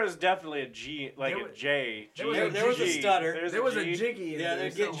drink. There was definitely a G, like There a was- J. there was a G. stutter. There was a G. Jiggy in Yeah, there. they're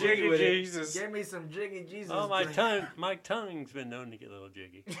getting somewhere. jiggy with it. Jesus. Give me some Jiggy Jesus Oh, my drink. tongue's been known to get a little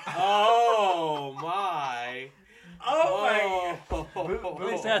jiggy. Oh, my. Oh At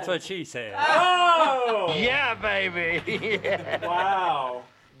least that's what she said. Oh! Yeah, baby. Wow.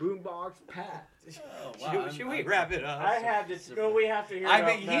 Boombox Pat. Should we wrap it up? I had to go. We have to hear. I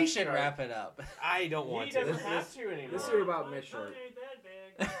about think Meth he should Shark. wrap it up. I don't want He to. doesn't have to anymore. Let's hear about Meth Shark. Ain't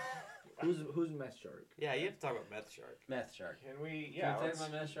that big. Who's Meth Shark? Yeah, you have to talk about Meth Shark. Meth Shark. Can we? Can Yeah. you Let's,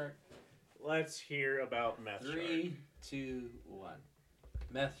 take my Meth Shark? let's hear about Meth Shark. 3, 2, 1.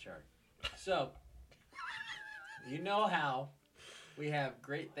 Meth Shark. So, you know how we have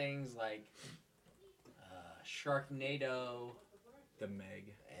great things like Sharknado The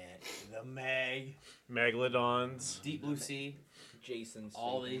Meg. and the Meg, Megalodons. Deep Blue Sea. Jason.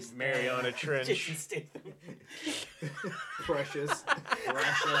 all Statham. these Mariana Trench. Jason Statham. Precious.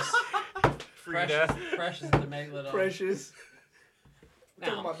 precious, Frida. precious the Megalodon. Precious.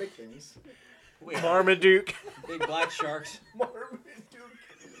 Talking Now, about big things. we have Marmaduke. big black sharks. Marmaduke.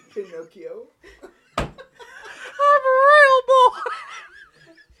 Pinocchio. I'm a real boy.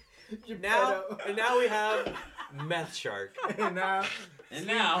 Now we have Meth Shark. And And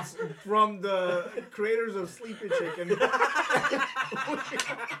now, from the creators of Sleepy Chicken, we have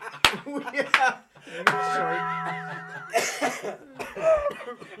Meth Shark.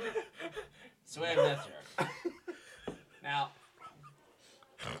 so we have Meth Shark. Now,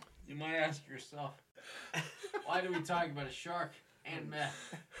 you might ask yourself, why do we talk about a shark and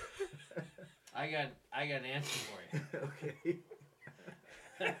meth? I got an answer for you. Okay.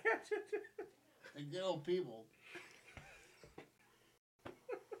 The good old people.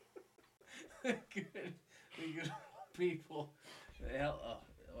 The good old people. The hell,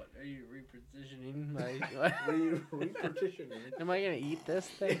 what, are you repositioning my? What? Repartitioning. Am I gonna eat this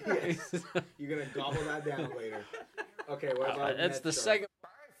thing? Yes. You're gonna gobble that down later. Okay, what about That's Meth the Shark? second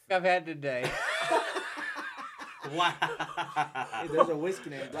I've had today. Wow. Hey, there's a whiskey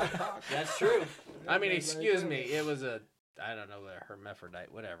named Black Hawk. That's true. I mean, excuse me. It was a, I don't know, a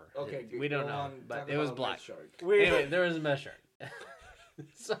hermaphrodite, whatever. Okay, We don't go know, on, but talk it was about black. Meth Shark. Anyway, there was a Meth Shark.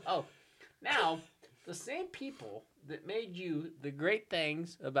 So, now, the same people that made you the great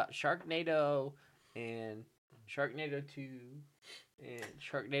things about Sharknado and Sharknado 2 and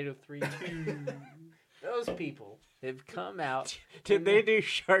Sharknado 3, those people have come out. Did they do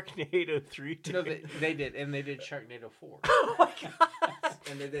Sharknado 3 too? No, they did, and they did Sharknado 4. Oh my god.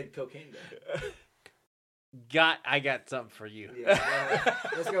 And they did cocaine. I got something for you. Yeah,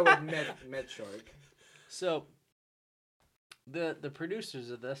 let's go with Meth Shark. So, the producers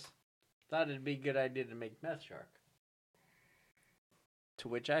of this thought it'd be a good idea to make Meth Shark. To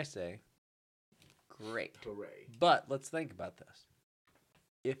which I say, great. Hooray. But let's think about this.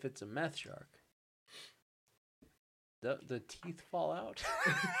 If it's a Meth Shark, the teeth fall out.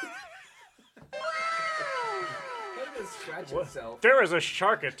 How did it scratch itself? There was a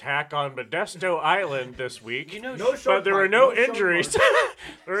shark attack on Modesto Island this week. You know, No shark But there were bite, no shark injuries. bite.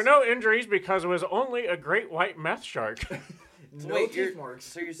 There were no injuries because it was only a great white meth shark. No wait, teeth marks.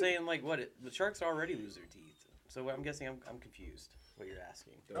 So you're saying like what? The sharks already lose their teeth. So I'm guessing I'm confused. what you're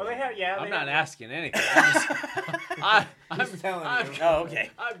asking. Oh, they have. Yeah, I'm they not have- asking anything. I'm telling you. Oh, okay.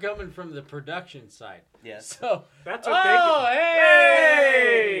 I'm coming from the production side. Yes. So, That's what they. oh,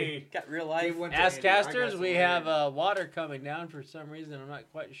 hey! Got real life. Give one to Andy. I got Asscasters, some we here. have water coming down for some reason. I'm not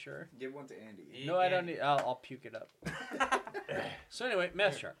quite sure. Give one to Andy. No, I don't need. I'll puke it up. So anyway,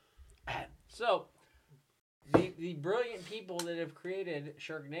 Meth Shark. So the brilliant people that have created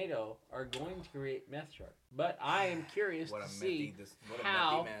Sharknado are going to create Meth Shark. But I am curious What a to see what a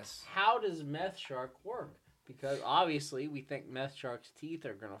how methy mess. how does Meth Shark work? Because obviously we think Meth Shark's teeth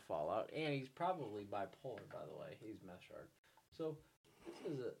are gonna fall out, and he's probably bipolar, by the way. He's Meth Shark. So this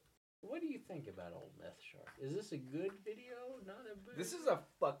is a. What do you think about old Meth Shark? Is this a good video? Not a good. This is a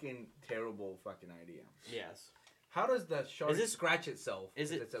fucking terrible fucking idea. Yes. How does the shark Is it- scratch itself?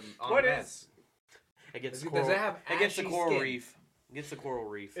 is if it- it's a, What mess? is? Against Does the it coral. have Against the ashy coral skin? reef. Against the coral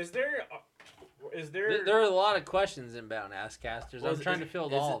reef. Is there? There are a lot of questions inbound, Asscasters. Well, I'm trying to fill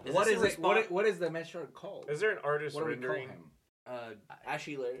is all of it- them. What this is a it? What, response- what is the mess shark called? Is there an artist What do we call rendering? him? Uh,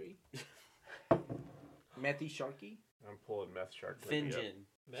 Ashy Larry? Methy Sharky? I'm pulling Meth Shark. movie up. Finjan.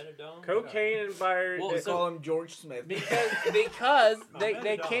 Metadone? Cocaine and fire. Well, They so- call him George Smith. because they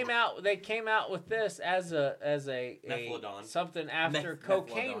Metadone. came out with this as a Methylodon. something after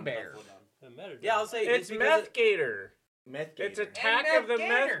Cocaine Methylodon, Bear. The Metadone. Yeah, I'll say It's because Meth Gator. Meth It's Gator. Attack Meth of the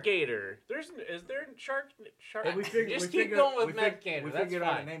Gator. Meth Gator. Is there shark? Hey, we figured, Just we keep figured, going with we Meth fig- Gator, We that's figured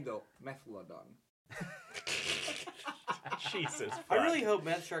out a fine. name though. Methlodon. Jesus. I fuck. really hope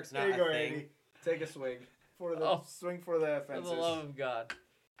Meth Shark's not There you a go, thing. Andy. Take a swing. Oh. Swing for the For fences. the love of God.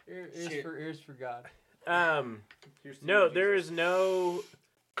 Shit. Here's for God. Here's to No, you, there Jesus. is no.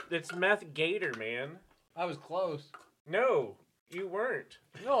 It's Meth Gator, man. I was close. No, you weren't.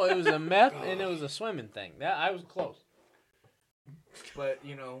 No, it was a meth and it was a swimming thing. That I was close. But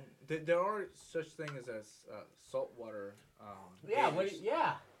you know, there are such things as saltwater. Yeah. gators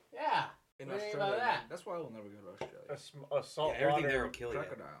Yeah. in what do you think Australia. about that? That's why we'll never go to Australia. A salt Yeah, everything water. there will kill you.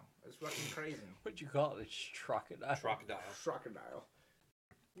 Crocodile. It's fucking crazy. What'd you call it? Crocodile. Crocodile. Crocodile.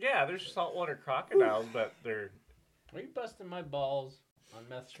 Yeah, there's saltwater crocodiles, but they're. Are you busting my balls on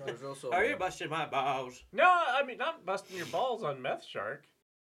Meth Shark? There's also. Are you busting my balls? No, I mean not busting your balls on Meth Shark.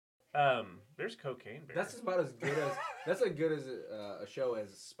 There's Cocaine Bear. That's about as good as. That's as good as a show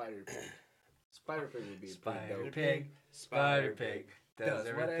as Spider Pig. Spider Pig would be Spider pretty dope. Pig. Spider Pig. Does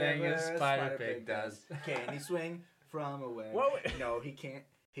everything a whatever Spider Pig does. Can he swing from a web? Whoa. No, he can't.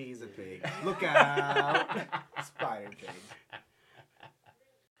 He's a pig. Look out, Spider Pig.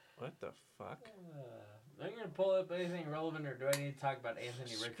 What the fuck? Are you gonna pull up anything relevant, or do I need to talk about Anthony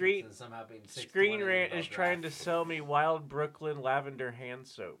Screen- Richardson somehow being 6 Screen Rant is trying to sell me Wild Brooklyn Lavender Hand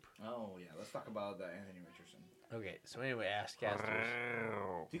Soap. Oh yeah, let's talk about Anthony Richardson. Okay, so anyway, Asscasters.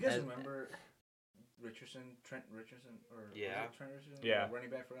 Wow. Do you guys As- remember Trent Richardson, or was Yeah. it Trent Richardson? Yeah. Running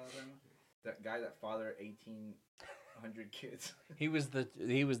back for Alabama. That guy that fathered 1,800 kids. He was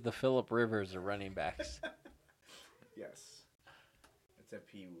the Phillip Rivers of running backs. Yes. Except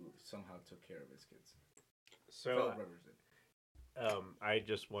he somehow took care of his kids. So Philip Rivers did. I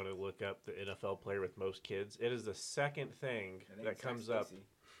just want to look up the NFL player with most kids. It is the second thing I think that it's comes Zach up Stacy.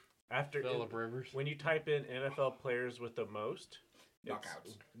 after Phillip Rivers. when you type in NFL players with the most. it's-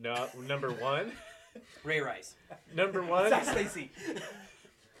 Knockouts. No, number one. Ray Rice. Number one. Zach Stacy.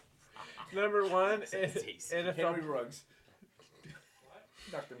 Number one. Stacy. NFL. Henry Ruggs.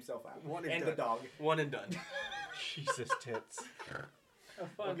 Knocked himself out. One and and the done. dog. One and done. Jesus tits. Have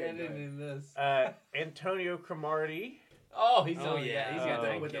fun Okay, editing this. Antonio Cromartie. Oh, he's Oh, only yeah. he's got Oh,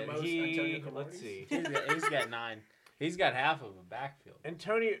 9 with the kids. most Antonio Cromarties? Let's see. He's got 9. He's got half of a backfield.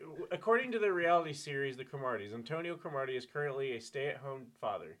 Antonio, according to the reality series The Cromarties, Antonio Cromartie is currently a stay-at-home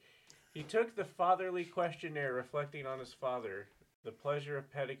father. He took the fatherly questionnaire reflecting on his father, the pleasure of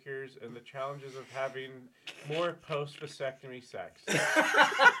pedicures, and the challenges of having more post-vasectomy sex.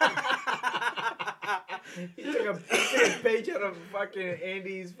 He took a page out of fucking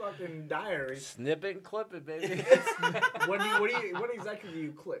Andy's fucking diary. Snip it and clip it, baby. What exactly do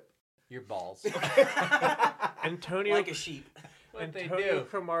you clip? Your balls. Antonio, Like a sheep. What they Antonio do.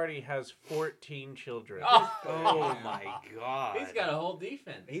 Cromartie has 14 children. Oh, Oh my god. he's got a whole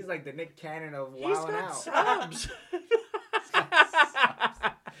defense. He's like the Nick Cannon of He's Wildin' got Out. subs.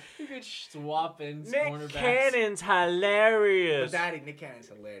 You could swap in Nick cornerbacks. Cannon's But hilarious. daddy, Nick Cannon's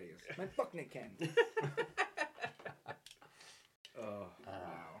hilarious. Man, fuck Nick Cannon. Oh, wow.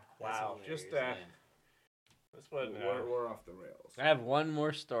 Wow, That's just hilarious, man. this one. We're off the rails. I have one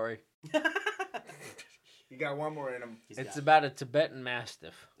more story. You got one more in him. It's about a Tibetan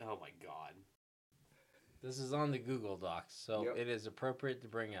Mastiff. Oh my god. This is on the Google Docs, so Yep. it is appropriate to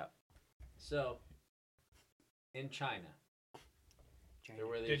bring up. So, in China, They're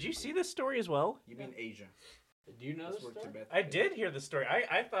where they Did you see this story as well? You mean Asia? Do you know That's this where story? Tibet I is. did hear the story.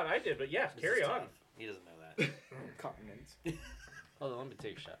 I thought I did, but yeah, This carry is on. tough. He doesn't know that. Continents. Hold on, let me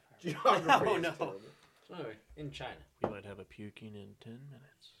take a shot. Geography Oh, is no. terrible. So anyway, in China. You might have a puking in 10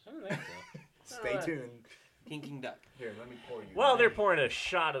 minutes. I don't think so. Stay tuned. King Duck. Here, let me pour you. While they're pouring a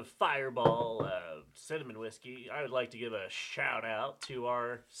shot of Fireball cinnamon whiskey, I would like to give a shout out to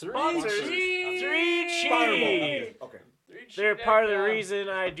our sponsors, Three Cheese. Okay. They're part of the reason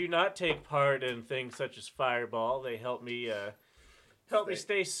I do not take part in things such as Fireball. They help me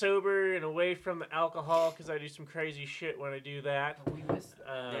stay sober and away from the alcohol because I do some crazy shit when I do that. We missed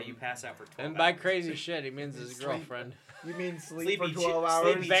that. Yeah, you pass out for 12 And by hours. crazy shit, he means his Sleep. girlfriend. You mean sleep Sleepy for 12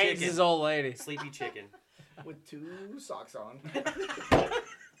 hours sleepy Bangs chicken. his old lady. Sleepy chicken. with 2 socks on?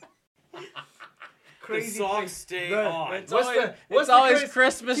 The Crazy socks thing. stay The- on. It's What's always, the- what's it's the always Chris-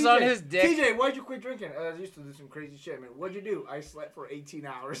 Christmas TJ, on his dick. TJ, why'd you quit drinking? I used to do some crazy shit, man. What'd you do? I slept for 18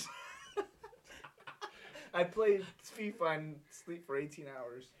 hours. I played FIFA and sleep for 18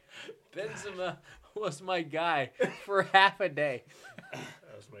 hours. Benzema was my guy for half a day.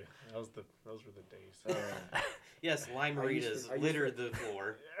 Those were the days. Yes, lime I used margaritas to- littered the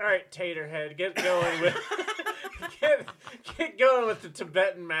floor. All right, Taterhead, get going with get going with the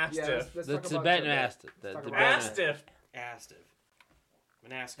Tibetan Yeah, Mastiff. The talk about Tibetan Tibet. Mastiff. The Let's talk Tibetan about Mastiff. Mastiff.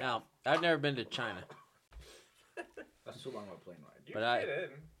 Manaska. Now, I've never been to China, That's too long of a plane ride. You'd But I- fit in.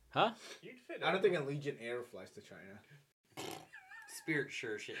 huh? You'd fit in. I don't think Allegiant Air flies to China. Spirit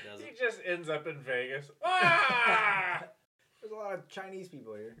sure shit He doesn't. just ends up in Vegas. Ah! There's a lot of Chinese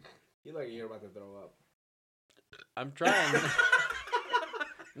people here. You look like you're about to throw up. I'm trying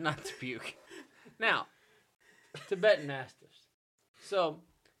not to puke. Now, Tibetan Mastiffs. So,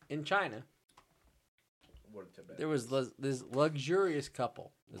 in China, What a Tibet. there was this luxurious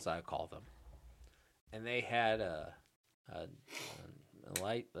couple, as I call them, and they had a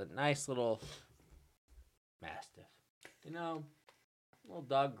nice little Mastiff. You know, little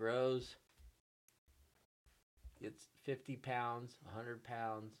dog grows. It's 50 pounds, 100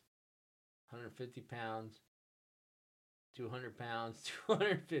 pounds, 150 pounds, 200 pounds,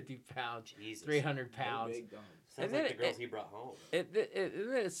 250 pounds, Jesus. 300 No pounds. big dogs. Sounds And like then the girls it- he brought home. And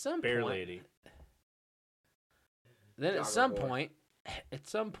then at some Bear point, lady. then at Jogger some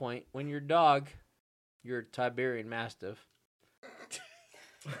boy. point, when your dog, your Tiberian Mastiff,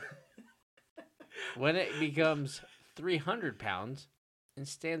 when it becomes 300 pounds and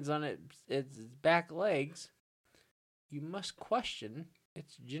stands on its back legs, you must question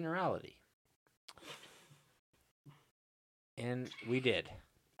its generality. And we did.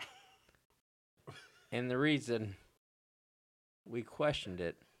 And the reason we questioned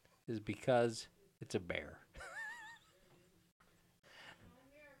it is because it's a bear.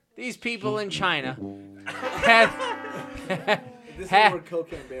 These people in China had This is Ha- where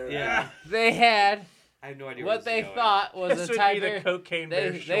Cocaine Bear is. Yeah. they had I have no idea where what this is they going. thought was This a would be the Tiberian. cocaine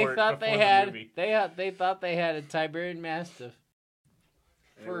bear They short thought they before the had movie. they thought they had a Tiberian Mastiff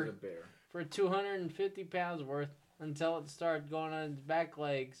And it was a bear. for 250 pounds worth until it started going on its back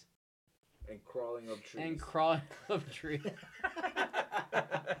legs And crawling up trees. and crawling up trees.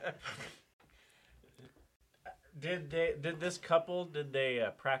 Did this couple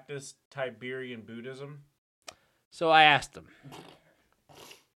practice Tiberian Buddhism? So I asked them.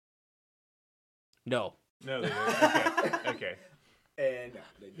 No. No, they didn't. Okay. And no,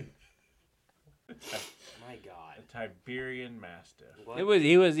 they didn't. My God. A Tiberian Mastiff. What?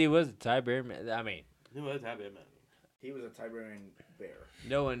 He was a Tiberian. I mean, Who was that, man? He was a Tiberian bear.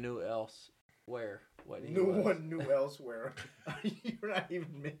 no one knew else where what he No was. one knew elsewhere. You're not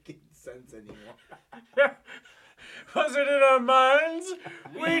even making sense anymore. Was it in our minds?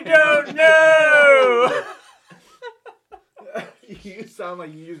 We don't know. You sound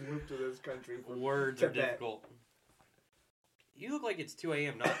like you just moved to this country. From Words are Tibet. difficult. You look like it's 2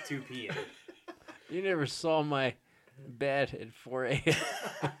 a.m., not 2 p.m. You never saw my bed at 4 a.m.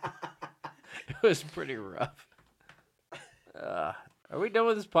 It was pretty rough. Are we done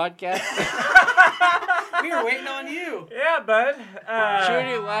with this podcast? We were waiting on you. Yeah, bud.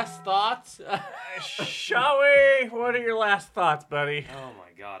 Any last thoughts? Shall we? What are your last thoughts, buddy? Oh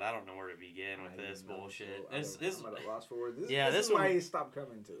my God, I don't know where to begin with this bullshit. I'm This, at a loss for words. Yeah, this this is why one- you stopped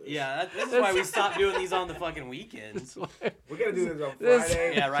coming to this. yeah, this is why we stopped doing these on the fucking weekends. We're gonna do this on This-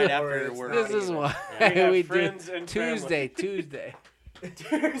 Friday. Yeah, right or after it's work. not This is even. why We have we do friends and Tuesday. Tuesday.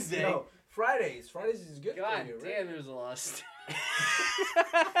 No, Fridays. Fridays is good God for you, damn, right? there's a lot of stuff.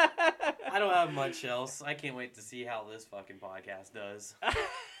 I don't have much else. I can't wait to see how this fucking podcast does.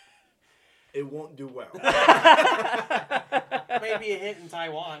 It won't do well. Maybe a hit in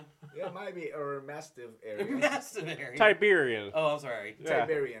Taiwan. Yeah, it might be a massive area. Massive area. Tiberian. Oh, I'm sorry. Yeah.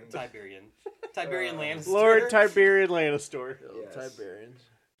 Tiberian. Tiberian Lannister. Lord Tiberian Lannister. Yes. Tiberians.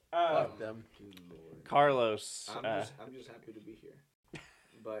 Fuck them. Good Lord. Carlos. I'm just happy to be here.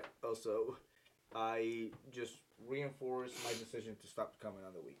 But also, I just reinforce my decision to stop coming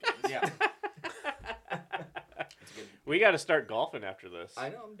on the weekends. Yeah. We got to start golfing after this. I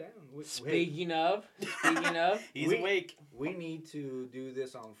know, I'm down. Speaking of, He's awake. We need to do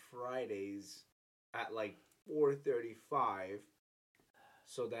this on Fridays at like 4:35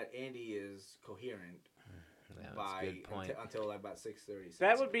 so that Andy is coherent that's by a good point. until like about 6:30.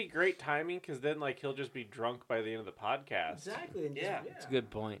 That would be great timing because then like he'll just be drunk by the end of the podcast. Exactly. And Yeah. It's a good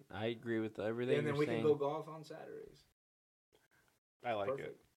point. I agree with everything And then you're we saying. can go golf on Saturdays. I like Perfect.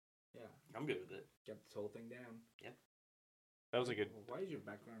 it. Yeah. I'm good with it. Get this whole thing down. That was a good. Why is your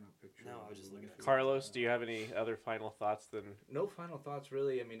background a picture? No, of I was just the looking winner? for- Carlos, do you have any other final thoughts than? No final thoughts,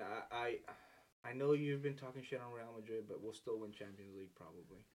 really. I mean, I know you've been talking shit on Real Madrid, but we'll still win Champions League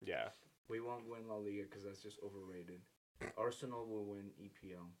probably. Yeah. We won't win La Liga because that's just overrated. Arsenal will win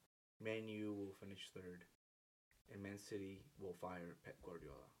EPL. Man U will finish third, and Man City will fire Pep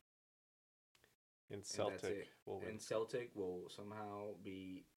Guardiola. And And that's Celtic it. will win. And Celtic will somehow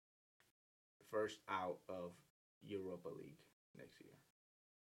be first out of Europa League next year.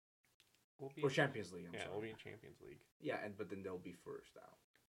 We'll be, Or Champions League, I'm yeah, sorry. we'll be in Champions League. Yeah, but then they'll be first out.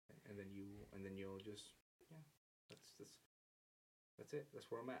 And then you'll just that's it. That's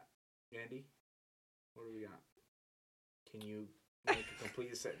where I'm at. Andy, what do we got? Can you make a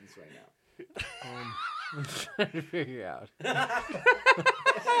complete sentence right now? I'm trying to figure out.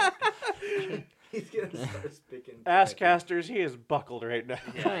 He's gonna start speaking. Asscasters, he is buckled right now.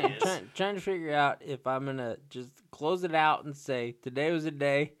 Yeah, he is. Trying to figure out if I'm gonna just close it out and say today was a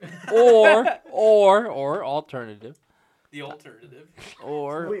day, or alternative, The alternative.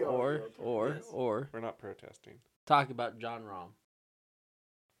 or We are the alternative, yes. or We're not protesting. talk about John Rahm.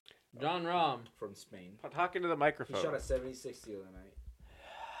 John Rahm. From Spain. Talking to the He microphone. shot a 70-60 the other night.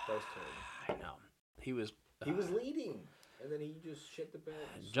 That was terrible. I know he was leading, and then he just shit the bed.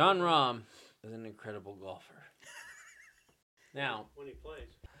 John Rahm is an incredible golfer. Now, When he plays.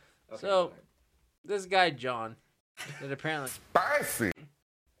 Okay, So- go ahead. this guy John, that apparently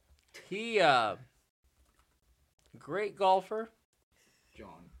he great golfer,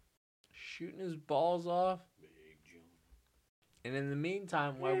 John. shooting his balls off. And in the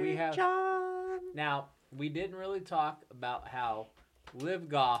meantime, while we have now, we didn't really talk about how Live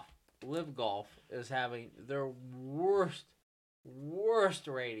Golf is having their worst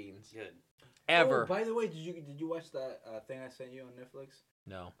ratings Good. ever. Oh, by the way, did you watch that thing I sent you on Netflix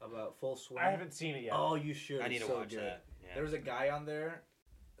No. about Full Swing? I haven't seen it yet. Oh, you should. I need It's to so watch good. that. Yeah. There was a guy on there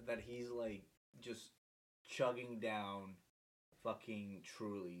that he's like just chugging down fucking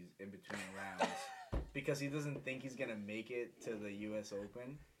Trulies in between rounds because he doesn't think he's gonna make it to the U.S.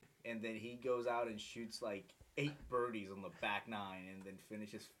 Open, and then he goes out and shoots like 8 birdies on the back 9 and then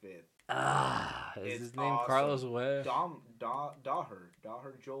finishes 5th. Is It's his name awesome. Carlos Webb? Joel Dahmer,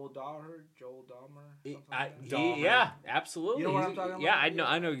 something like that. Yeah, absolutely. You know what He's I'm talking yeah, about?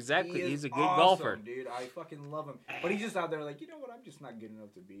 I know exactly. He He's is a good awesome, golfer. dude. I fucking love him. But he's just out there like, you know what? I'm just not good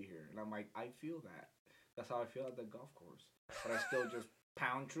enough to be here. And I'm like, I feel that. That's how I feel at the golf course. But I still just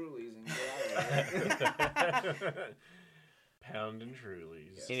pound Trulies and get out of there. Pound and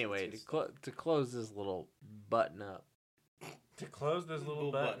Trulies. Yes. Anyway, it's to close this little button up, To close this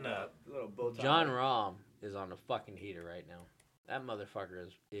little button up. Little bow tie. John Rahm is on a fucking heater right now. That motherfucker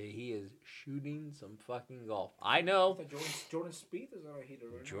he is shooting some fucking golf. I know Jordan Spieth is on a heater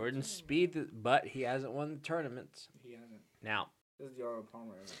right now. Jordan too. Spieth, but he hasn't won the tournaments. He hasn't. Now This is the Arnold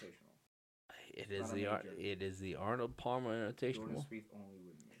Palmer Invitational. it is not a major. it is the Arnold Palmer Jordan Invitational. Spieth only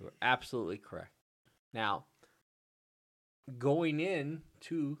wins. You're absolutely correct. Now, going in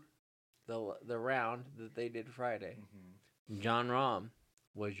to the round that they did Friday, Mm-hmm. John Rahm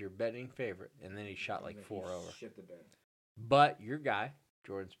was your betting favorite, and then he shot like And then 4 he over. Shit the bed. But your guy,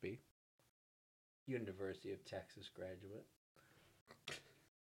 Jordan Spieth, University of Texas graduate,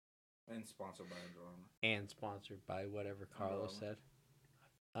 And sponsored by Under Armour. and sponsored by whatever Carlos said,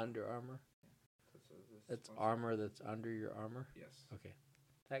 Under Armour. That's sponsored. armor that's under your armor. Yes. Okay,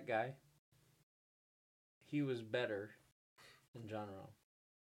 that guy, he was better than John Rahm.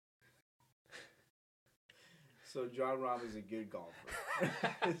 So John Rahm is a good golfer.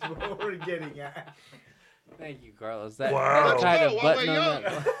 That's what we're getting at. Thank you, Carlos. That Wow. tied a Oh, button well, on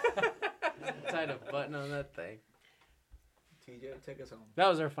that. Tied a button on that thing. TJ, take us home. That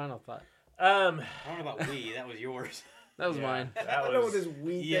was our final thought. I don't know about we. That was yours. That was Yeah. mine. I That don't know what was. this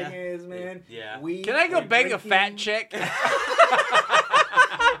weed Yeah. thing is, man. Yeah. Weed, Can I go we're bang a fat drinking. chick?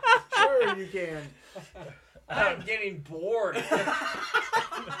 you can. I'm getting bored.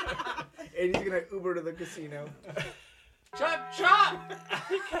 And he's gonna Uber to the casino. Chop, chop!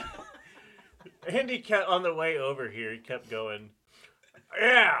 Andy kept on the way over here. He kept going.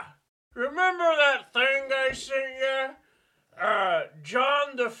 Yeah, remember that thing I sent you?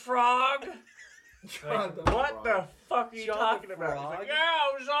 John the Frog. John the What Frog. the fuck are you John talking the about? He's like, Frog? yeah,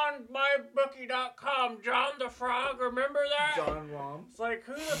 I was on mybookie.com. John the Frog, remember that? John Rom. It's like,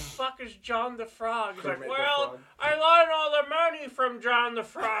 who the fuck is John the Frog? He's like, Kermit the well, Frog. I loaned all the money from John the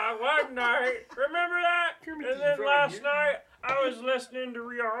Frog one night. Remember that? Kermit And the then Frog, last yeah. night, I was listening to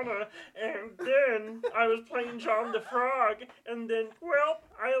Rihanna, and then I was playing John the Frog, and then, well,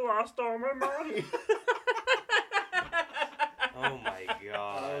 I lost all my money. Oh my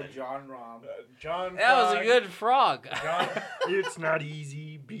god. Oh, John Rom. John That was a Frog. good frog. John, it's not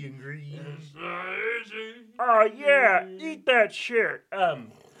easy being green. Oh yeah, eat that shit. Go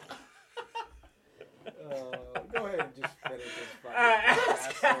ahead and just finish this fucking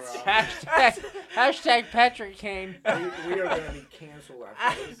asshole off. Hashtag Patrick Kane. We are gonna be canceled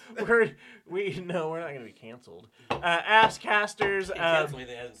after this. we're not gonna be canceled. Asscasters. Cancel me,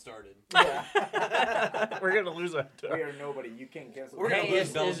 they hasn't started. We're gonna lose a. We are nobody. You can't cancel. We're gonna Hey, lose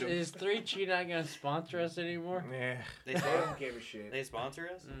is Belgium. 3Chi not going to sponsor us anymore? Yeah. They They don't give a shit. They sponsor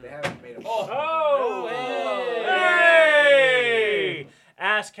us? They haven't made a. Oh! Hey! Hey!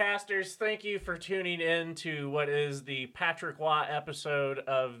 Asscasters, thank you for tuning in to what is the Patrick Watt episode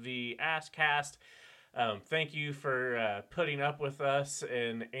of the Asscast. Thank you for putting up with us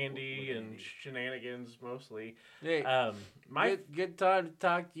and Andy and shenanigans mostly. Hey, good time to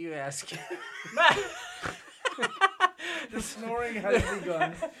talk to you, Ask. The snoring has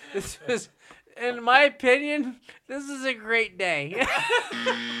begun. This was, in my opinion, this is a great day.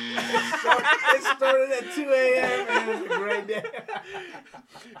 It started at 2 a.m. and it was a great day.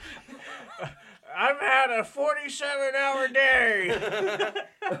 I've had a 47-hour day.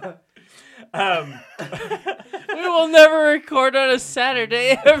 We will never record on a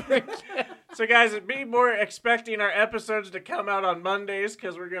Saturday ever again. So guys, be more expecting our episodes to come out on Mondays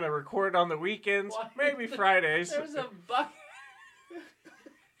because we're going to record on the weekends, maybe Fridays. There's a bucket.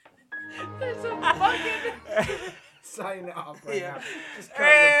 There's a bucket. Sign off right now. Just cut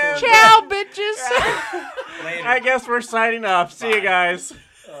And recording. Ciao, bitches. Later. I guess we're signing off. See you Bye. guys.